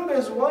 You know,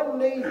 there's one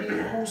lady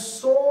who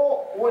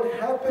saw what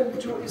happened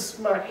to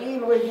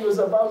Ismail when he was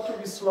about to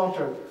be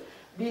slaughtered.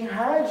 The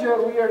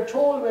Hajar, we are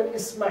told, when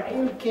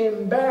Ismail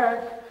came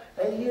back,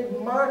 and he had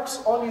marks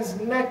on his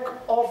neck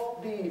of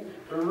the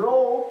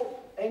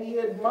rope, and he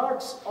had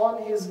marks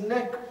on his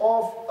neck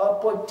of a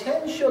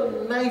potential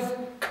knife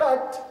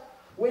cut.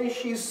 When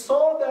she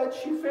saw that,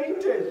 she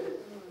fainted.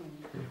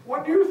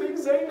 What do you think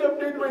Zainab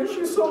did when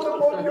she saw the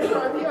body of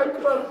Ali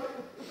Akbar?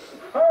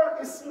 Her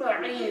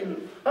Ismail,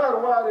 her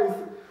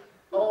warith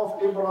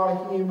of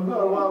Ibrahim,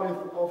 her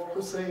warith of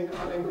Hussein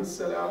alayhi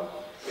salam.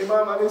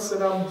 Imam alayhi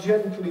salam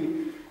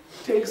gently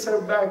takes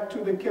her back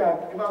to the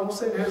camp. Imam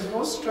Hussein has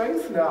no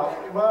strength now.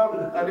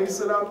 Imam alayhi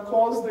salam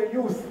calls the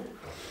youth,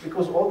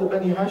 because all the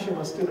Bani Hashim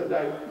are still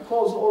alive. He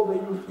calls all the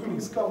youth,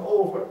 please come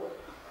over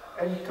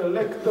and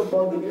collect the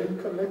body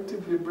and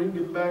collectively bring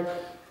it back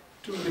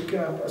to the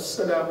camp.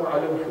 Assalamu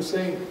ala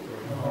Hussein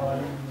wa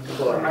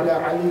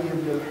ala Ali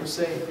ibn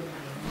al-Hussein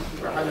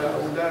wa ala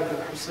awlad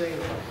al-Hussein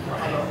wa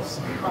ala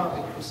ashab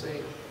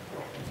al-Hussein.